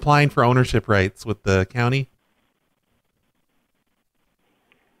I'm applying for ownership rights with the county.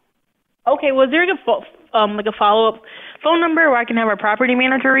 Okay, was there a follow-up phone number where I can have our property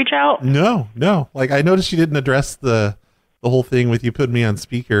manager reach out? No. I noticed you didn't address the whole thing with you putting me on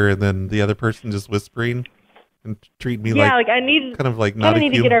speaker and then the other person just whispering and treat me I need kind of like not a need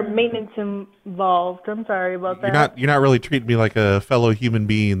to human. get our maintenance involved. I'm sorry about that. You're not really treating me like a fellow human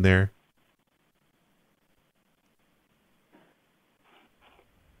being there.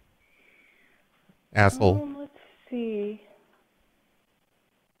 Asshole. Let's see.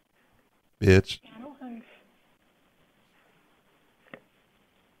 Bitch.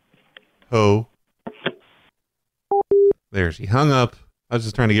 ho. There, she hung up. I was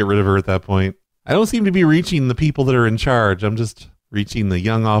just trying to get rid of her at that point. I don't seem to be reaching the people that are in charge. I'm just reaching the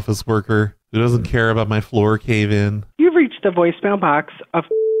young office worker who doesn't care about my floor cave-in. You've reached the voicemail box of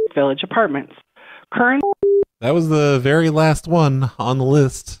Village Apartments. Current... That was the very last one on the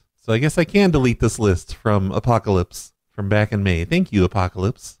list. So I guess I can delete this list from Apocalypse from back in May. Thank you,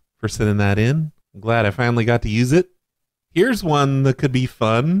 Apocalypse, for sending that in. I'm glad I finally got to use it. Here's one that could be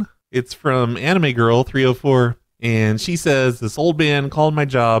fun. It's from Anime Girl 304, and she says, this old man called my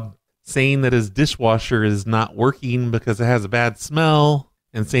job saying that his dishwasher is not working because it has a bad smell,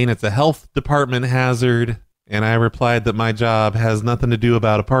 and saying it's a health department hazard, and I replied that my job has nothing to do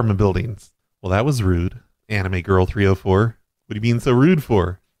about apartment buildings. Well, that was rude, Anime Girl 304. What are you being so rude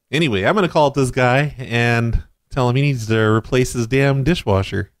for? Anyway, I'm going to call up this guy and tell him he needs to replace his damn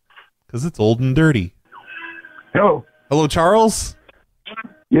dishwasher because it's old and dirty. Hello. Hello, Charles?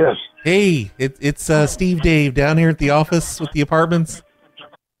 Yes. Hey, it's Steve Dave down here at the office with the apartments.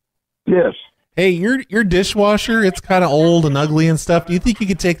 Yes. Hey, your dishwasher, it's kind of old and ugly and stuff. Do you think you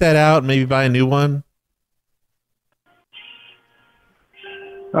could take that out and maybe buy a new one?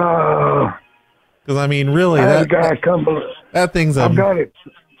 Because, I mean, really, that guy come. That thing's I've got it.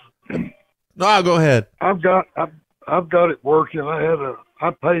 No, go ahead. I've got it working.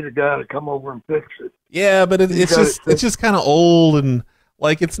 I paid a guy to come over and fix it. Yeah, but it's just kind of old and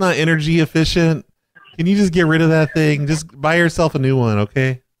like it's not energy efficient. Can you just get rid of that thing? Just buy yourself a new one,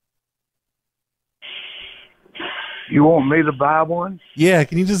 okay? You want me to buy one? Yeah,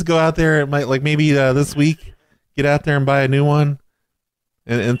 can you just go out there and maybe this week get out there and buy a new one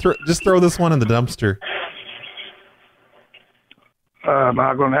and just throw this one in the dumpster? Am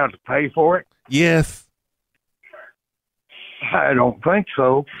I going to have to pay for it? Yes. I don't think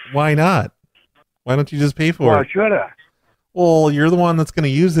so. Why not? Why don't you just pay for it? Why should I? Well, you're the one that's going to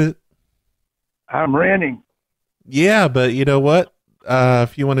use it. I'm renting. Yeah, but you know what?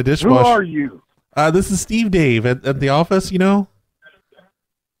 If you want a dishwasher... Who are you? This is Steve Dave at the office, you know?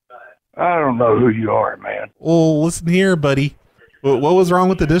 I don't know who you are, man. Well, listen here, buddy. What was wrong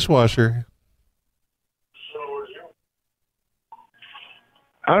with the dishwasher?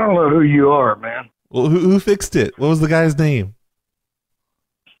 I don't know who you are, man. Well, who fixed it? What was the guy's name?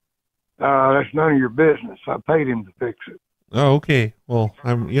 That's none of your business. I paid him to fix it. Oh, okay. Well,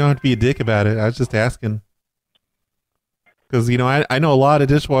 you don't have to be a dick about it. I was just asking. Because, you know, I know a lot of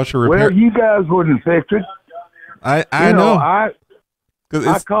dishwasher repair... Well, you guys wouldn't fix it. I know.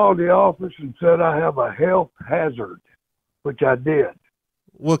 I called the office and said I have a health hazard, which I did.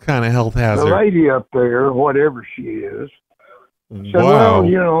 What kind of health hazard? The lady up there, whatever she is, said, wow. well,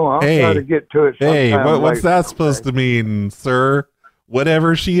 you know, I'll try to get to it sometime Hey, what's later. that supposed to mean, sir?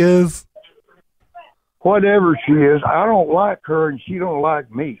 Whatever she is? Whatever she is, I don't like her and she don't like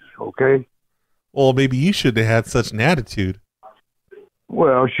me, okay? Well, maybe you shouldn't have had such an attitude.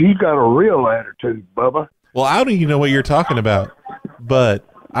 Well, she's got a real attitude, Bubba. Well, I don't even know what you're talking about, but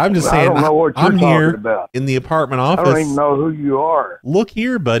I'm just I saying don't know what you're I'm here talking about. in the apartment office. I don't even know who you are. Look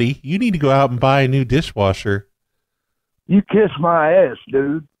here, buddy. You need to go out and buy a new dishwasher. You kiss my ass,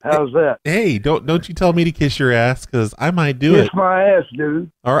 dude. How's that? Hey, don't you tell me to kiss your ass, because I might do it. Kiss my ass,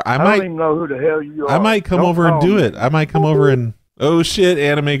 dude. Or I don't even know who the hell you are. I might come over and do it. I might come over and... Oh, shit,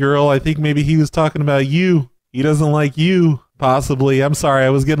 Anime Girl. I think maybe he was talking about you. He doesn't like you, possibly. I'm sorry. I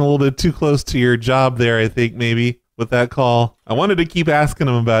was getting a little bit too close to your job there, I think, maybe, with that call. I wanted to keep asking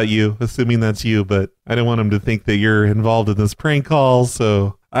him about you, assuming that's you, but I didn't want him to think that you're involved in this prank call,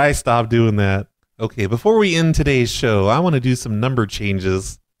 so I stopped doing that. Okay, before we end today's show, I want to do some number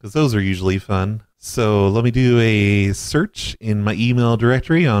changes, because those are usually fun. So let me do a search in my email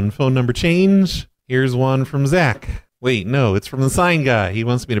directory on phone number change. Here's one from Zach. Wait, no, it's from the sign guy. He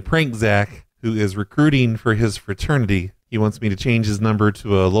wants me to prank Zach, who is recruiting for his fraternity. He wants me to change his number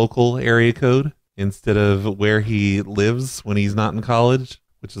to a local area code instead of where he lives when he's not in college,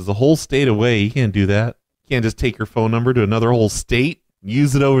 which is a whole state away. You can't do that. You can't just take your phone number to another whole state,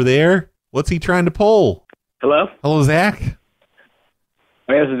 use it over there. What's he trying to pull? Hello? Hello, Zach?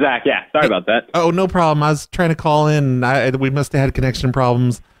 Oh, yeah, this is Zach. Yeah, sorry about that. Oh, no problem. I was trying to call in. We must have had connection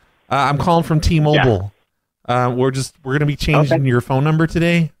problems. I'm calling from T-Mobile. Yeah. We're going to be changing your phone number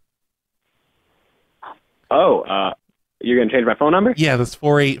today. Oh, you're going to change my phone number? Yeah, this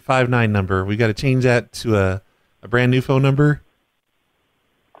 4859 number. We got to change that to a brand new phone number.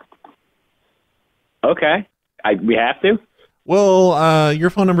 Okay. We have to? Well, your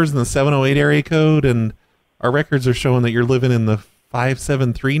phone number's in the 708 area code, and our records are showing that you're living in the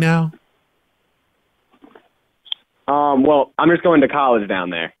 573 now. Well, I'm just going to college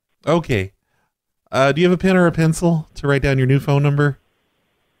down there. Okay. Do you have a pen or a pencil to write down your new phone number?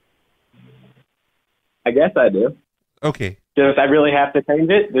 I guess I do. Okay. Just I really have to change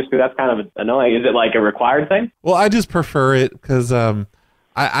it just because that's kind of annoying. Is it like a required thing? Well, I just prefer it because I'm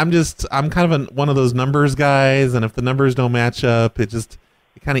kind of one of those numbers guys, and if the numbers don't match up, it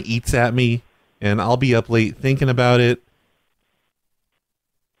kind of eats at me, and I'll be up late thinking about it.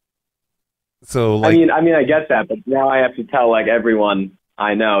 So, like, I mean, I get that, but now I have to tell like everyone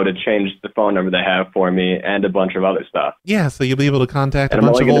I know to change the phone number they have for me and a bunch of other stuff. Yeah, so you'll be able to contact And a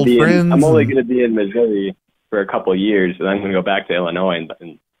bunch of old friends. I'm only going to be in Missouri for a couple of years, and I'm going to go back to Illinois in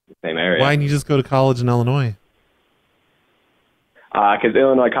the same area. Why didn't you just go to college in Illinois? Because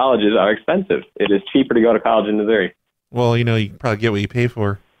Illinois colleges are expensive. It is cheaper to go to college in Missouri. Well, you can probably get what you pay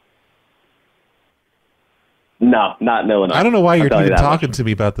for. No, not in Illinois. I don't know why you're I'll tell even you that talking much. to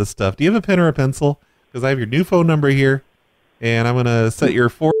me about this stuff. Do you have a pen or a pencil? Because I have your new phone number here, and I'm going to set your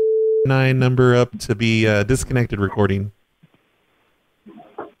 409 number up to be disconnected recording.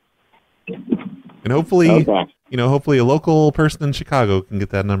 And hopefully, hopefully a local person in Chicago can get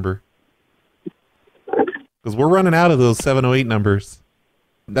that number. Because we're running out of those 708 numbers.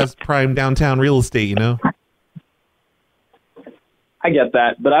 That's prime downtown real estate, I get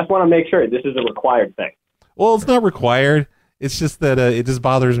that, but I just want to make sure this is a required thing. Well, it's not required. It's just that it just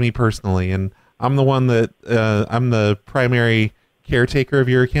bothers me personally, and I'm the one that I'm the primary caretaker of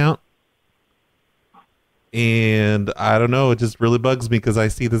your account. And I don't know, it just really bugs me because I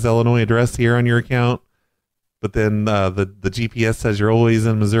see this Illinois address here on your account, but then the GPS says you're always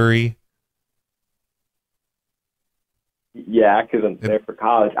in Missouri. Yeah, because I'm there for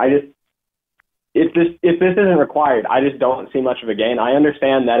college. If this isn't required, I just don't see much of a gain. I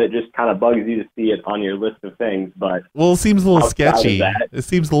understand that it just kind of bugs you to see it on your list of things, but well, it seems a little outside of sketchy. that- It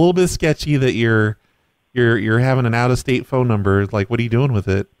seems a little bit sketchy that you're having an out-of-state phone number. Like, what are you doing with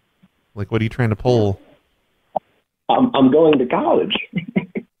it? Like, what are you trying to pull? I'm going to college.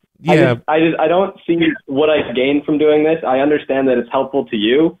 Yeah. I don't see what I gain from doing this. I understand that it's helpful to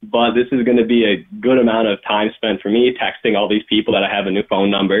you, but this is going to be a good amount of time spent for me texting all these people that I have a new phone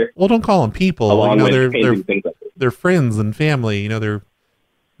number. Well, don't call them people. Along with they're changing things like this. they're friends and family.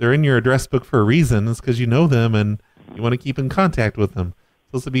 They're in your address book for a reason. It's because you know them and you want to keep in contact with them.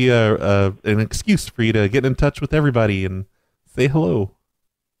 So this will be an excuse for you to get in touch with everybody and say hello.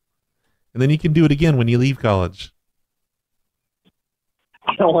 And then you can do it again when you leave college.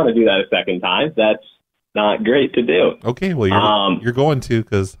 I don't want to do that a second time. That's not great to do. Okay, well, you're going to,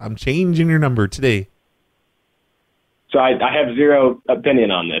 because I'm changing your number today. So I have zero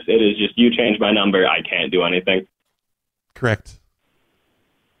opinion on this. It is just you change my number. I can't do anything. Correct.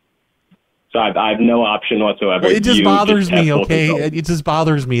 So I have no option whatsoever. Well, it just You bothers have me, full okay? control. It just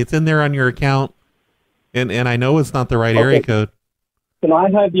bothers me. It's in there on your account, and I know it's not the right area code. Can I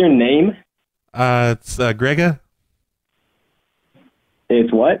have your name? It's Grega.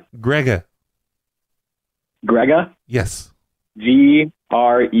 It's what? Grega. Grega? Yes. Grega.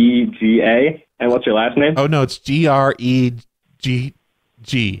 And what's your last name? Oh, no, it's Greg.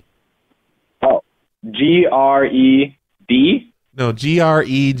 Oh, Gred? No,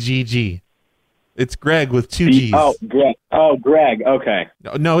 Gregg. It's Greg with two G's. Oh, Greg. Oh, Greg. Okay.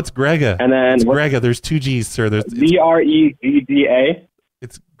 No, it's Grega. And then it's Grega. There's two G's, sir. There's Gregga?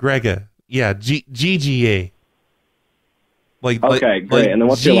 It's Grega. Yeah, Gga. Like okay, great. Like and then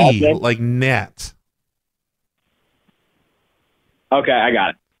what's G, your last name? like Nat. Okay, I got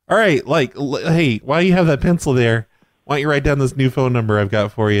it. All right, hey, while you have that pencil there, why don't you write down this new phone number I've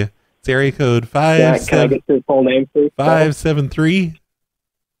got for you? It's area code 57. Can I get your full name, please? 573.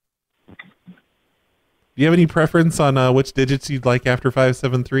 Do you have any preference on which digits you'd like after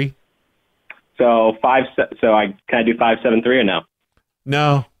 573? So can I do 573 or no?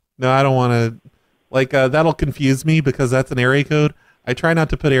 No, I don't want to. That'll confuse me because that's an area code. I try not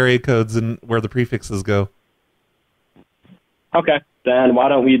to put area codes in where the prefixes go. Okay, then why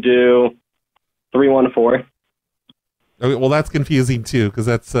don't we do 314? Okay, well, that's confusing too because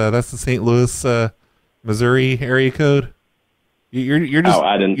that's the St. Louis, Missouri area code. You're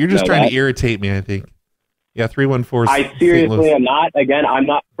just trying to irritate me, I think. Yeah, 314. I seriously am not. Again, I'm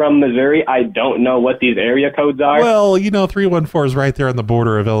not from Missouri. I don't know what these area codes are. Well, 314 is right there on the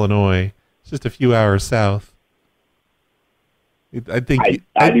border of Illinois. It's just a few hours south. I think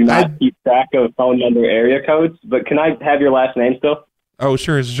I do not keep track of phone number area codes, but can I have your last name still? Oh,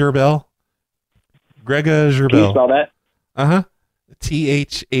 sure. It's Gerbel. Grega Gerbel. Can you spell that? Uh-huh.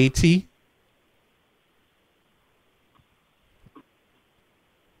 T-H-A-T.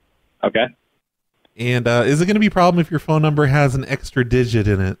 Okay. And is it going to be a problem if your phone number has an extra digit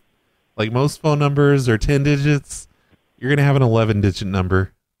in it? Like most phone numbers are 10 digits. You're going to have an 11-digit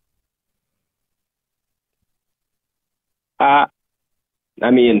number.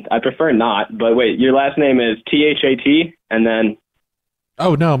 I mean, I prefer not, but wait, your last name is T-H-A-T, and then...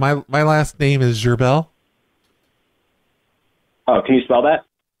 Oh, no, my last name is Gerbel. Oh, can you spell that?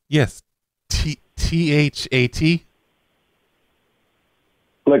 Yes, T-H-A-T.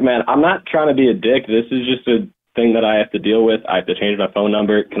 Look, man, I'm not trying to be a dick. This is just a thing that I have to deal with. I have to change my phone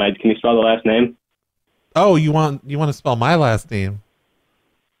number. Can you spell the last name? Oh, you want to spell my last name?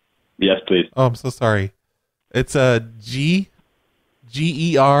 Yes, please. Oh, I'm so sorry. It's Gerbizlle.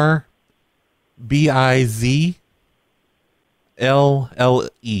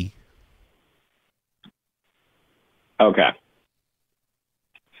 Okay.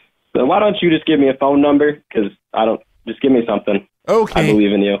 So why don't you just give me a phone number? Because just give me something. Okay. I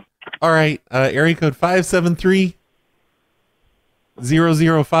believe in you. All right. Area code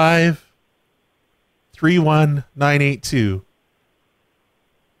 573-005-31982.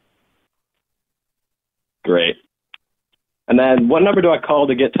 Great. And then what number do I call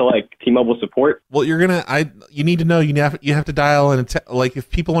to get to like T-Mobile support? Well, you need to know you have to dial in like if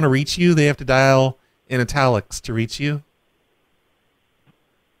people want to reach you, they have to dial in italics to reach you.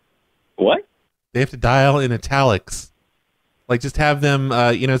 What? They have to dial in italics. Like just have them,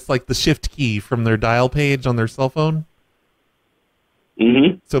 it's like the shift key from their dial page on their cell phone.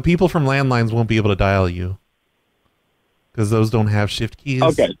 Mm-hmm. So people from landlines won't be able to dial you because those don't have shift keys.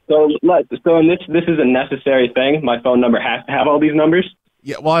 Okay, so this is a necessary thing. My phone number has to have all these numbers.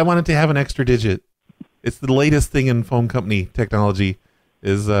 Yeah, well, I wanted to have an extra digit. It's the latest thing in phone company technology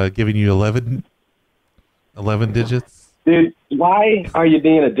is giving you 11 digits. Dude, why are you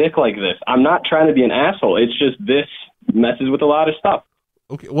being a dick like this? I'm not trying to be an asshole. It's just this messes with a lot of stuff.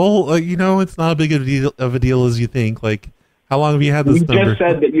 Okay, well, it's not a big of a deal as you think. Like, how long have you had this number? You just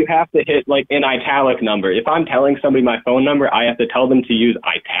said that you have to hit like an italic number. If I'm telling somebody my phone number, I have to tell them to use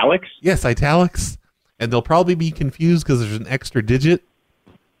italics? Yes, italics. And they'll probably be confused because there's an extra digit.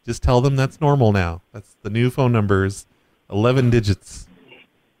 Just tell them that's normal now. That's the new phone numbers, 11 digits.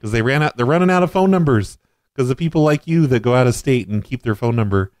 Because they're running out of phone numbers. Because of people like you that go out of state and keep their phone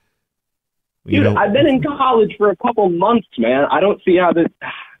number. Dude, I've been in college for a couple months, man. I don't see how this...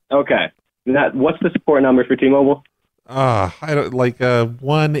 Okay. What's the support number for T-Mobile? I don't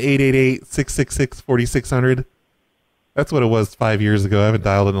 1-888-666-4600. That's what it was 5 years ago. I haven't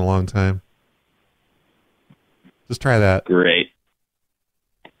dialed it in a long time. Just try that. Great.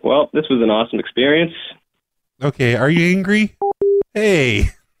 Well, this was an awesome experience. Okay, are you angry?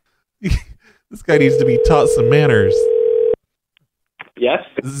 Hey, this guy needs to be taught some manners. Yes?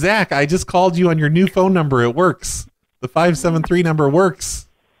 Zach, I just called you on your new phone number. It works. The 573 number works.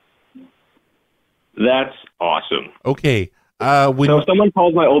 That's awesome. Okay. So if someone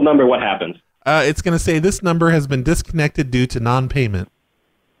calls my old number, what happens? It's going to say this number has been disconnected due to non-payment.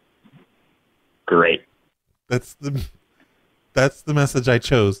 Great. That's the message I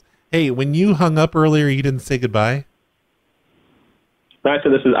chose. Hey, when you hung up earlier, you didn't say goodbye? I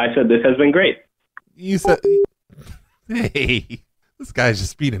said this has been great. You said, hey, this guy's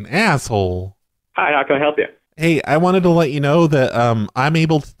just being an asshole. Hi, how can I help you? Hey, I wanted to let you know that I'm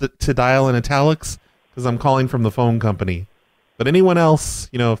able to dial in italics because I'm calling from the phone company. But anyone else,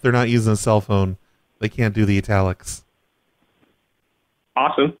 if they're not using a cell phone, they can't do the italics.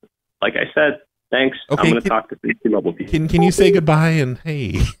 Awesome. Like I said, thanks. Okay, I'm going to talk to the T-Mobile people. Can you say goodbye? And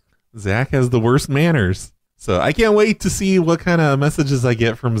hey, Zach has the worst manners. So I can't wait to see what kind of messages I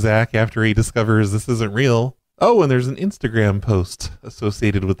get from Zach after he discovers this isn't real. Oh, and there's an Instagram post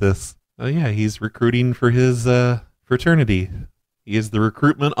associated with this. Oh yeah, he's recruiting for his fraternity. He is the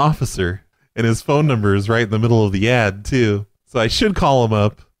recruitment officer, and his phone number is right in the middle of the ad too. So I should call him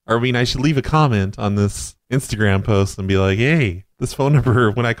up, I should leave a comment on this Instagram post and be like, hey, this phone number,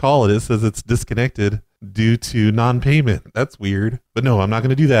 when I call it, it says it's disconnected due to non-payment. That's weird. But no, I'm not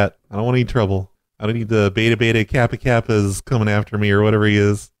going to do that. I don't want any trouble. I don't need the beta kappa kappas coming after me or whatever he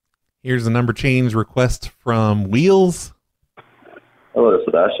is. Here's a number change request from Wheels. Hello,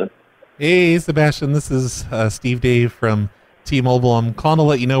 Sebastian. Hey, Sebastian. This is Steve Dave from T-Mobile. I'm calling to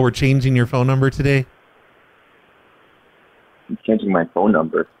let you know we're changing your phone number today. I'm changing my phone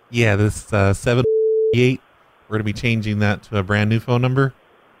number? Yeah, this 788. We're going to be changing that to a brand new phone number.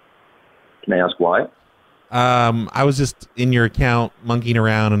 Can I ask why? I was just in your account monkeying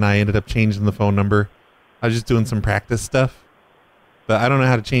around and I ended up changing the phone number. I was just doing some practice stuff, but I don't know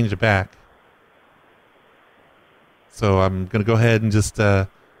how to change it back. So I'm going to go ahead and just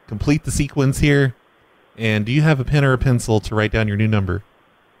complete the sequence here. And do you have a pen or a pencil to write down your new number?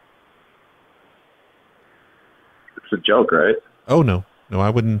 It's a joke, right? Oh, no. No, I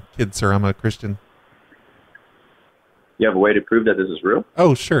wouldn't kid, sir. I'm a Christian. You have a way to prove that this is real?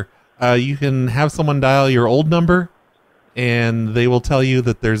 Oh, sure. You can have someone dial your old number, and they will tell you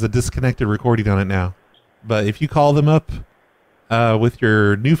that there's a disconnected recording on it now. But if you call them up with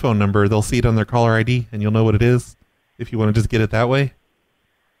your new phone number, they'll see it on their caller ID, and you'll know what it is if you want to just get it that way.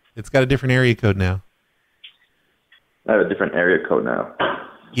 It's got a different area code now. I have a different area code now.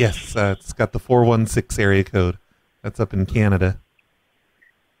 Yes, it's got the 416 area code. That's up in Canada.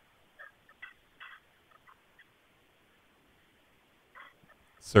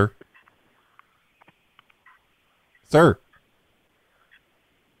 Sir? Sir?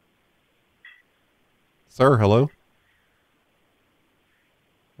 Sir, hello?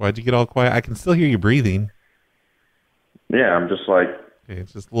 Why'd you get all quiet? I can still hear you breathing. Yeah, I'm just like... Okay,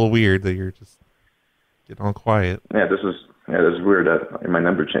 it's just a little weird that you're just getting all quiet. Yeah, this is weird that my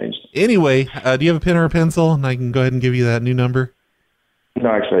number changed. Anyway, do you have a pen or a pencil? And I can go ahead and give you that new number. No,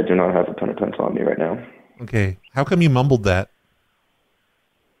 actually, I do not have a pen or pencil on me right now. Okay. How come you mumbled that?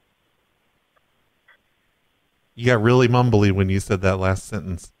 You got really mumbly when you said that last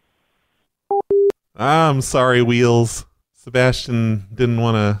sentence. I'm sorry, Wheels. Sebastian didn't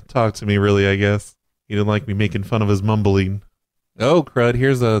want to talk to me, really, I guess. He didn't like me making fun of his mumbling. Oh, crud,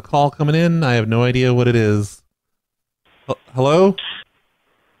 here's a call coming in. I have no idea what it is. Hello?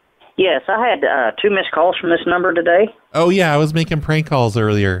 Yes, I had 2 missed calls from this number today. Oh, yeah, I was making prank calls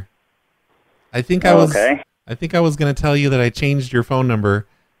earlier. I think I was going to tell you that I changed your phone number,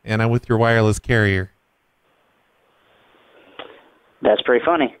 and I'm with your wireless carrier. That's pretty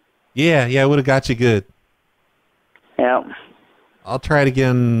funny. Yeah, it would have got you good. Yeah. I'll try it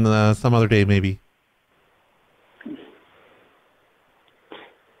again some other day, maybe.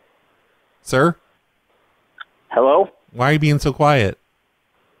 Sir? Hello? Why are you being so quiet?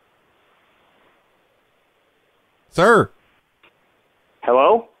 Sir?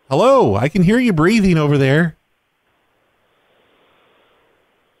 Hello? Hello, I can hear you breathing over there.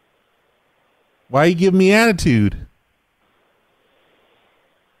 Why are you giving me attitude?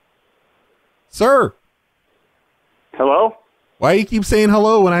 Sir? Hello? Why do you keep saying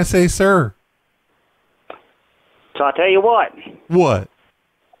hello when I say sir? So I'll tell you what. What?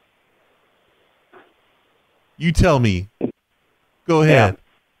 You tell me. Go ahead. Yeah.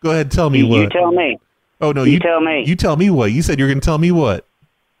 Go ahead, tell me what. You tell me. Oh, no, you tell me. You tell me what. You said you're going to tell me what.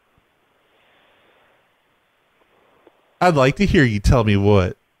 I'd like to hear you tell me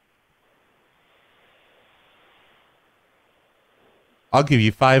what. I'll give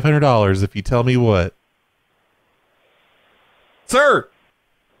you $500 if you tell me what. Sir!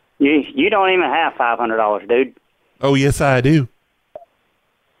 You don't even have $500, dude. Oh, yes, I do.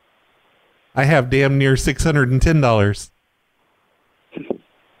 I have damn near $610.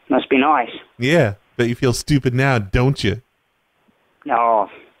 Must be nice. Yeah, but you feel stupid now, don't you? Oh,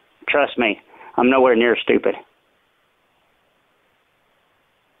 trust me, I'm nowhere near stupid.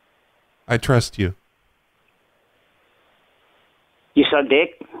 I trust you. You suck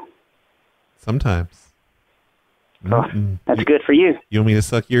dick? Sometimes. Oh, that's good for you. You want me to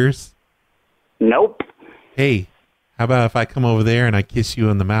suck yours? Nope. Hey, how about if I come over there and I kiss you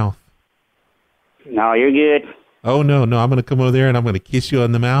in the mouth? No, you're good. Oh, no, I'm going to come over there and I'm going to kiss you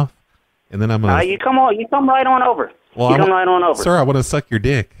on the mouth. And then I'm going to... You come right on over. Well, right on over. Sir, I want to suck your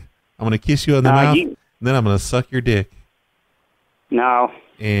dick. I'm going to kiss you on the mouth, and then I'm going to suck your dick. No.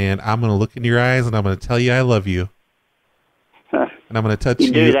 And I'm going to look in your eyes and I'm going to tell you I love you. And I'm going to touch you.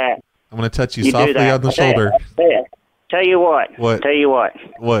 You do that. I'm going to touch you softly on the shoulder. Tell you what. What? Tell you what.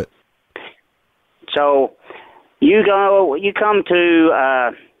 What? So, you come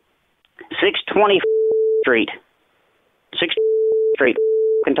to 620 Street. 6 Street,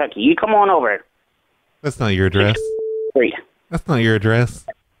 Kentucky. You come on over. That's not your address. Street. That's not your address.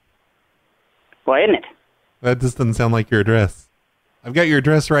 Why isn't it? That just doesn't sound like your address. I've got your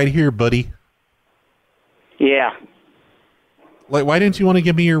address right here, buddy. Yeah. Like, why didn't you want to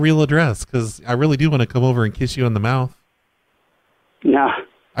give me your real address? Because I really do want to come over and kiss you on the mouth. No.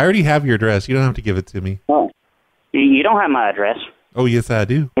 I already have your address. You don't have to give it to me. Oh. You don't have my address. Oh, yes, I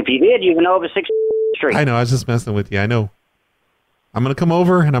do. If you did, you can know over 6th Street. I know. I was just messing with you. I know. I'm going to come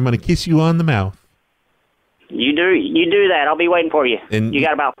over and I'm going to kiss you on the mouth. You do that. I'll be waiting for you. And you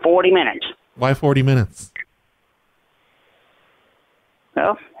got about 40 minutes. Why 40 minutes?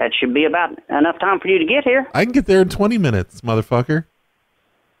 Well, that should be about enough time for you to get here. I can get there in 20 minutes, motherfucker.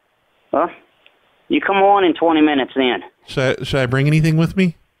 Well, you come on in 20 minutes then. Should I bring anything with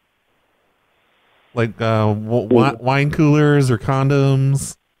me? Like wine coolers or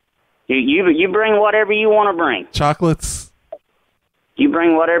condoms? You bring whatever you want to bring. Chocolates? You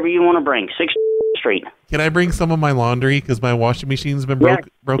bring whatever you want to bring. 6th Street. Can I bring some of my laundry because my washing machine's been broken?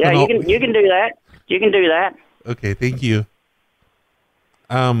 Yeah, you can do that. You can do that. Okay, thank you.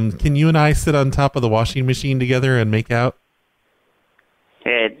 Can you and I sit on top of the washing machine together and make out?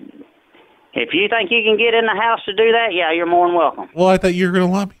 If you think you can get in the house to do that, yeah, you're more than welcome. Well, I thought you were going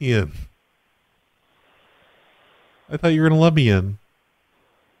to let me in. I thought you were going to let me in.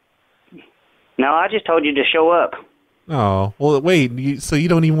 No, I just told you to show up. Oh, well, wait. So you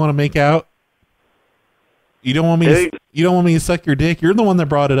don't even want to make out? You don't want me? You don't want me to suck your dick? You're the one that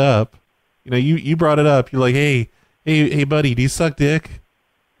brought it up. You know, you brought it up. You're like, hey, buddy, do you suck dick?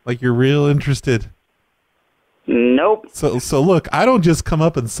 Like you're real interested. Nope. So look, I don't just come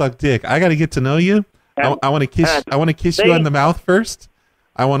up and suck dick. I got to get to know you. I want to kiss. I want to kiss you on the mouth first.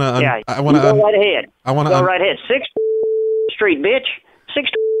 I want to. Yeah. I want to. Go right ahead. I want to. Go right ahead. 6th Street, bitch. 6th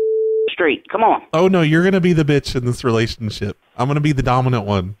Street. Come on. Oh no, you're gonna be the bitch in this relationship. I'm gonna be the dominant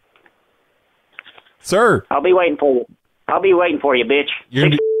one. Sir. I'll be waiting for you. I'll be waiting for you, bitch. You're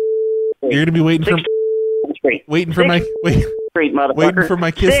gonna be waiting for Street. Waiting for my Street, motherfucker. waiting for my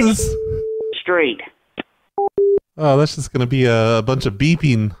kisses. 6th Street. Oh, that's just gonna be a bunch of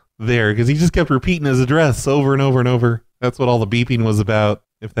beeping there because he just kept repeating his address over and over and over. That's what all the beeping was about.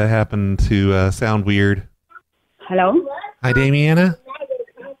 If that happened to sound weird. Hello. Hi, Damiana.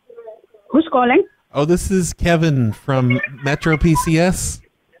 Who's calling? Oh, this is Kevin from Metro PCS.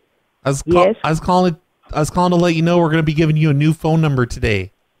 I was calling to let you know we're going to be giving you a new phone number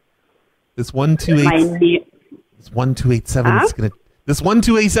today. This 1287 is going to This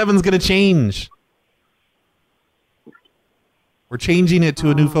 1287 is going to change. We're changing it to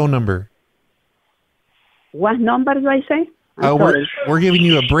a new phone number. What number do I say? We're giving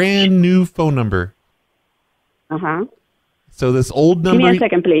you a brand new phone number. Uh-huh. So this old number... Give me a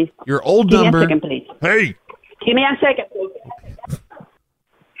second, please. Your old number... Give me a second, please. Hey! Give me a second, please.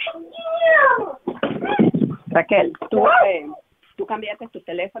 Raquel, tú cambiaste tu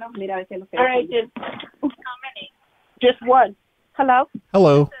teléfono. Mira a ver qué es lo que All right, just one. Hello?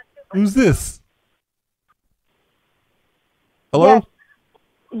 Hello. Who's this? Hello?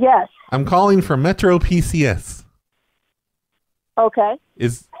 Yes. I'm calling from Metro PCS. Okay.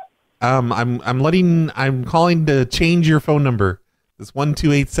 I'm calling to change your phone number. This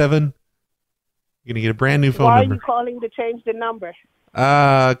 1287. You're gonna get a brand new phone Why number. are you calling to change the number?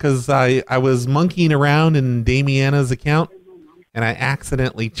 Because I was monkeying around in Damiana's account and I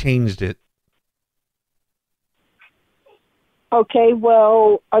accidentally changed it. Okay,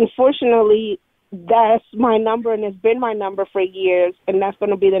 well, unfortunately, that's my number and it's been my number for years, and that's going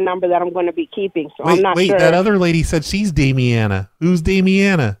to be the number that I'm going to be keeping. So I'm not sure. That other lady said she's Damiana. Who's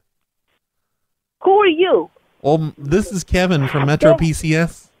Damiana? Who are you? Well, this is Kevin from Metro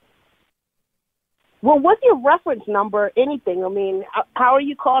PCS. Well, what's your reference number? Anything? I mean, how are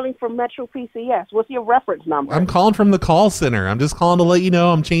you calling from Metro PCS? What's your reference number? I'm calling from the call center. I'm just calling to let you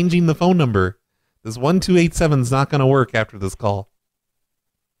know I'm changing the phone number. This 1287 is not going to work after this call.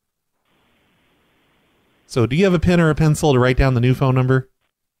 So do you have a pen or a pencil to write down the new phone number?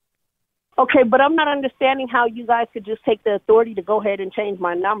 Okay, but I'm not understanding how you guys could just take the authority to go ahead and change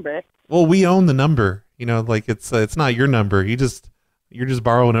my number. Well, we own the number. You know, like it's not your number. You're just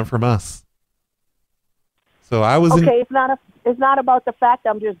borrowing it from us. So I was okay. It's not about the fact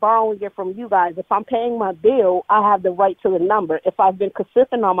I'm just borrowing it from you guys. If I'm paying my bill, I have the right to the number. If I've been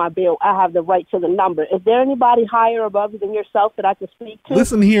consistent on my bill, I have the right to the number. Is there anybody higher above than yourself that I can speak to?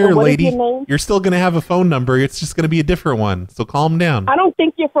 Listen here, lady. Your you're still going to have a phone number. It's just going to be a different one. So calm down. I don't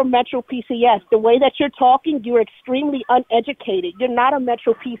think you're from Metro PCS. The way that you're talking, you're extremely uneducated. You're not a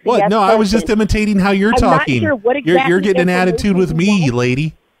Metro PCS What? No, person. I was just imitating how you're talking. I'm not sure what exactly you're getting an attitude with me,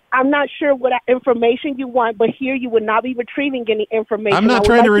 lady. I'm not sure what information you want, but here you would not be retrieving any information. I'm not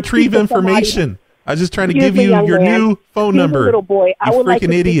trying to retrieve information. I was just trying to give you your new phone number. Little boy, I would like to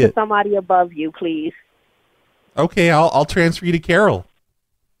speak idiot. to somebody above you, please. Okay, I'll transfer you to Carol.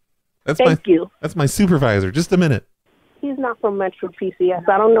 Thank you. That's my supervisor. Just a minute. He's not from Metro PCS.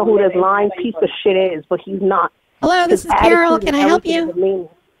 I don't know who this lying piece of shit is, but he's not. Hello, this is Carol. Can I help you?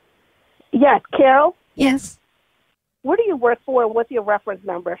 Yes, Carol? Yes. Where do you work for, and what's your reference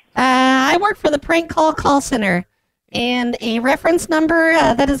number? I work for the prank call center, and a reference number,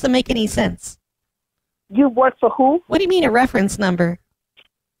 that doesn't make any sense. You work for who? What do you mean a reference number?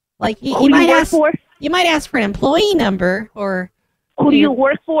 Like, you might ask for? You might ask for an employee number, or... Who do you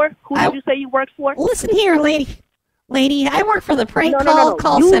work for? Who did you say you work for? Listen here, lady. Lady, I work for the prank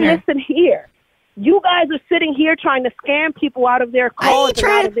call you center. Listen here. You guys are sitting here trying to scam people out of their calls.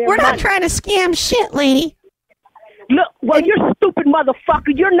 We're not trying to scam shit, lady. Look, well, you're stupid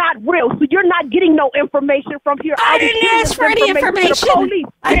motherfucker. You're not real, so you're not getting no information from here. I didn't ask for any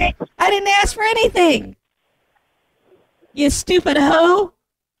information. I didn't ask for anything. You stupid hoe.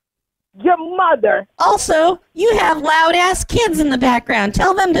 Your mother. Also, you have loud-ass kids in the background.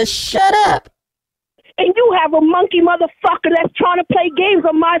 Tell them to shut up. And you have a monkey motherfucker that's trying to play games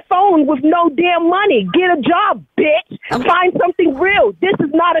on my phone with no damn money. Get a job, bitch. Find something real. This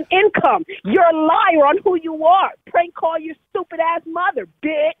is not an income. You're a liar on who you are. Prank call your stupid ass mother,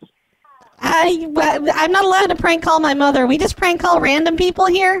 bitch. I'm not allowed to prank call my mother. We just prank call random people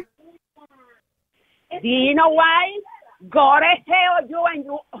here. Do you know why? Go to hell, you and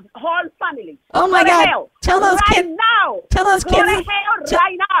your whole family. Oh my Go to God! hell. Tell those right kids now. Tell those Go kids. to hell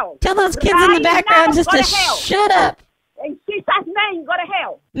right now. Tell those kids right in the background now, just go to to hell. shut up. In Jesus' name, go to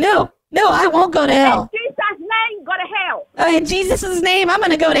hell. No, I won't go to hell. In Jesus' name, go to hell. In Jesus' name, I'm going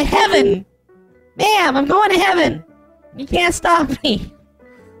to go to heaven. Bam! I'm going to heaven. You can't stop me.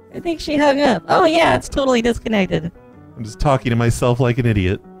 I think she hung up. Oh yeah, it's totally disconnected. I'm just talking to myself like an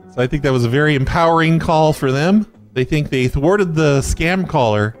idiot. So I think that was a very empowering call for them. They think they thwarted the scam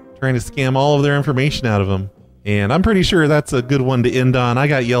caller, trying to scam all of their information out of them. And I'm pretty sure that's a good one to end on. I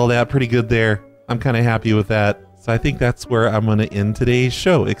got yelled at pretty good there. I'm kind of happy with that. So I think that's where I'm going to end today's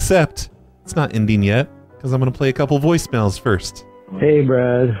show. Except it's not ending yet, because I'm going to play a couple voicemails first. Hey,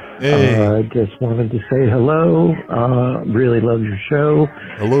 Brad. Hey. Just wanted to say hello. Really love your show.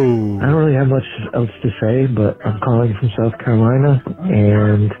 Hello. I don't really have much else to say, but I'm calling from South Carolina,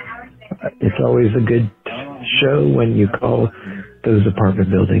 and it's always a good show when you call those apartment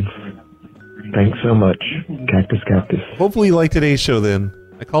buildings. Thanks so much. Cactus. Hopefully you like today's show then.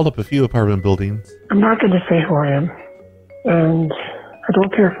 I called up a few apartment buildings. I'm not going to say who I am, and I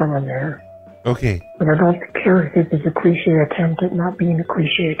don't care if I'm there. Okay. But I don't care if this is a cliche attempt at not being a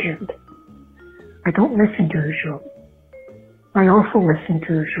cliche attempt. I don't listen to your show. I also listen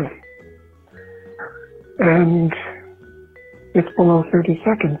to your show. And it's below 30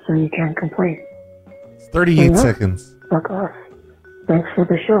 seconds, so you can't complain. It's 38 seconds. Fuck off. Thanks for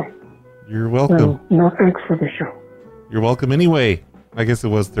the show. You're welcome. No thanks for the show. You're welcome anyway. I guess it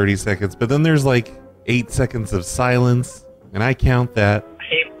was 30 seconds, but then there's like 8 seconds of silence, and I count that.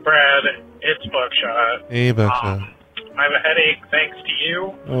 Hey, Brad. It's Buckshot. Hey, Buckshot. I have a headache thanks to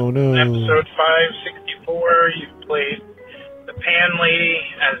you. Oh, no. Episode 564, you played the Pan Lady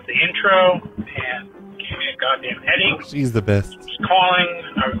as the intro, and gave me a goddamn headache. She's the best. Just calling.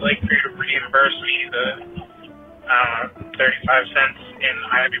 I would like for you to reimburse me the 35 cents in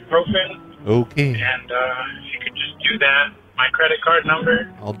ibuprofen. Okay. And if you could just do that, my credit card number.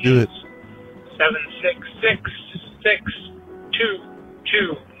 I'll do it.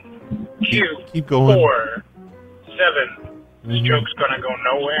 7666222. Keep going. 47. This joke's gonna go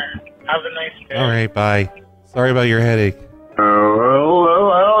nowhere. Have a nice day. All right, bye. Sorry about your headache.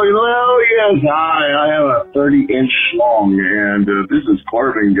 Hello, yes, hi. I have a 30-inch schlong, and this is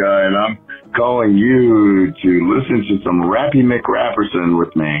Corbin Guy, and I'm calling you to listen to some Rappy McRapperson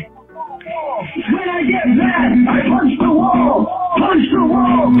with me. When I get mad, I punch the wall! Punch the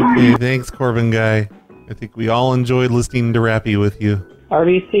wall! Okay, thanks, Corbin Guy. I think we all enjoyed listening to Rappy with you.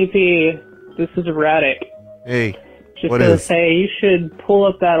 RDCP, this is Radic. Hey, Just what gonna is? say, you should pull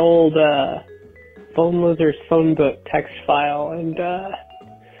up that old Phone Losers phone book text file and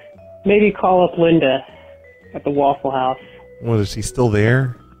maybe call up Linda at the Waffle House. What, is she still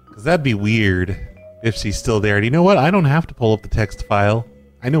there? Because that'd be weird if she's still there. Do you know what? I don't have to pull up the text file.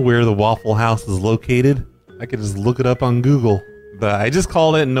 I know where the Waffle House is located. I could just look it up on Google. But I just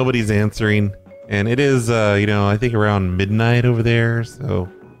called it and nobody's answering. And it is, I think around midnight over there. So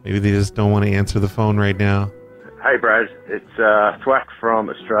maybe they just don't want to answer the phone right now. Hey, Brad. It's Thwack from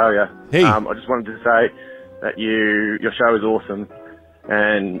Australia. Hey. I just wanted to say that your show is awesome.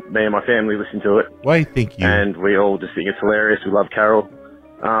 And me and my family listen to it. Why, thank you. And we all just think it's hilarious. We love Carol.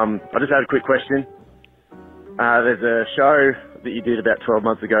 I just had a quick question. There's a show that you did about 12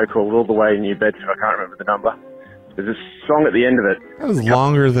 months ago called All the Way in New Bedford. I can't remember the number. There's a song at the end of it. That was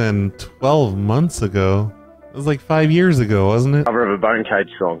longer than 12 months ago. It was like 5 years ago, wasn't it? Cover of a Bone Cage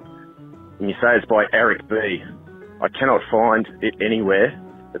song. And you say it's by Eric B. I cannot find it anywhere.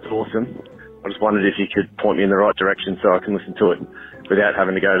 It's awesome. I just wondered if you could point me in the right direction so I can listen to it without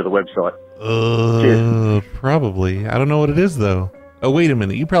having to go to the website. Cheers. Probably. I don't know what it is, though. Oh, wait a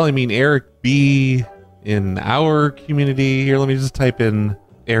minute. You probably mean Eric B. in our community. Here, let me just type in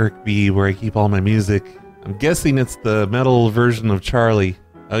Eric B. where I keep all my music. I'm guessing it's the metal version of Charlie.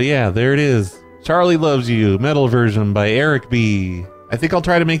 Oh yeah, there it is. Charlie Loves You, metal version by Eric B. I think I'll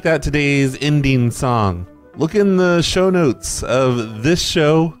try to make that today's ending song. Look in the show notes of this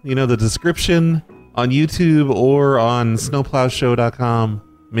show, the description on YouTube or on snowplowshow.com,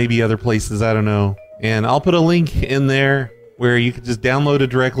 maybe other places, I don't know. And I'll put a link in there where you can just download it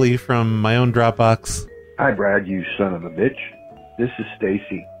directly from my own Dropbox. Hi, Brad, you son of a bitch. This is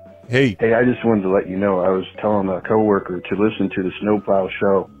Stacy. Hey, I just wanted to let you know I was telling a coworker to listen to the Snowplow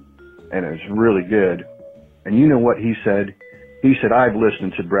show, and it was really good. And you know what he said? He said, I've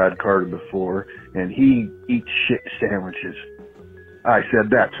listened to Brad Carter before, and he eats shit sandwiches. I said,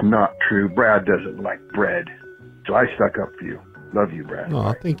 that's not true. Brad doesn't like bread. So I stuck up for you. Love you, Brad.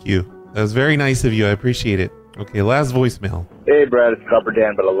 Oh, thank you. That was very nice of you. I appreciate it. Okay, last voicemail. Hey, Brad, it's Copper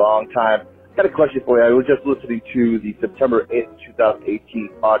Dan, but a long time. Got a question for you. I was just listening to the September 8th, 2018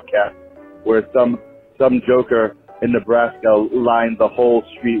 podcast where some joker in Nebraska lined the whole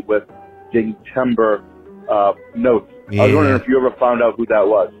street with ding timber notes. Yeah. I was wondering if you ever found out who that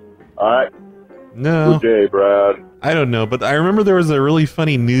was. All right? No. Good day, Brad. I don't know, but I remember there was a really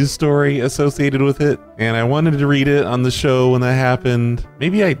funny news story associated with it, and I wanted to read it on the show when that happened.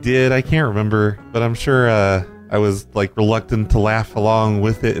 Maybe I did, I can't remember, but I'm sure I was like reluctant to laugh along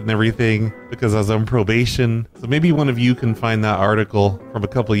with it and everything because I was on probation. So maybe one of you can find that article from a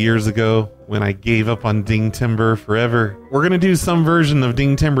couple years ago when I gave up on ding timber forever. We're gonna do some version of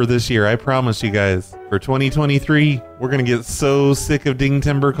ding timber this year, I promise you guys. For 2023, we're gonna get so sick of ding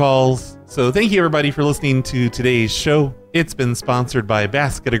timber calls. So thank you everybody for listening to today's show. It's been sponsored by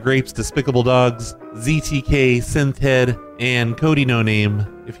Basket of Grapes, Despicabledogs, ZTK, Synthead, and Cody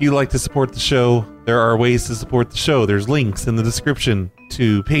NoName. If you'd like to support the show, there are ways to support the show. There's links in the description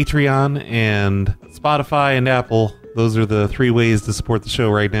to Patreon and Spotify and Apple. Those are the 3 ways to support the show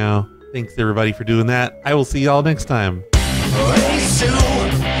right now. Thanks everybody for doing that. I will see y'all next time. Hey Sue,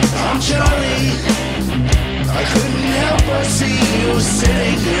 I'm Charlie. I couldn't help but see you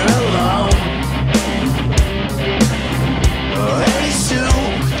sitting here alone. Hey Sue,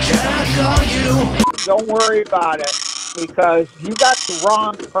 can I call you? Don't worry about it, because you got the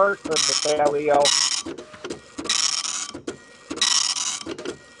wrong person, Elio.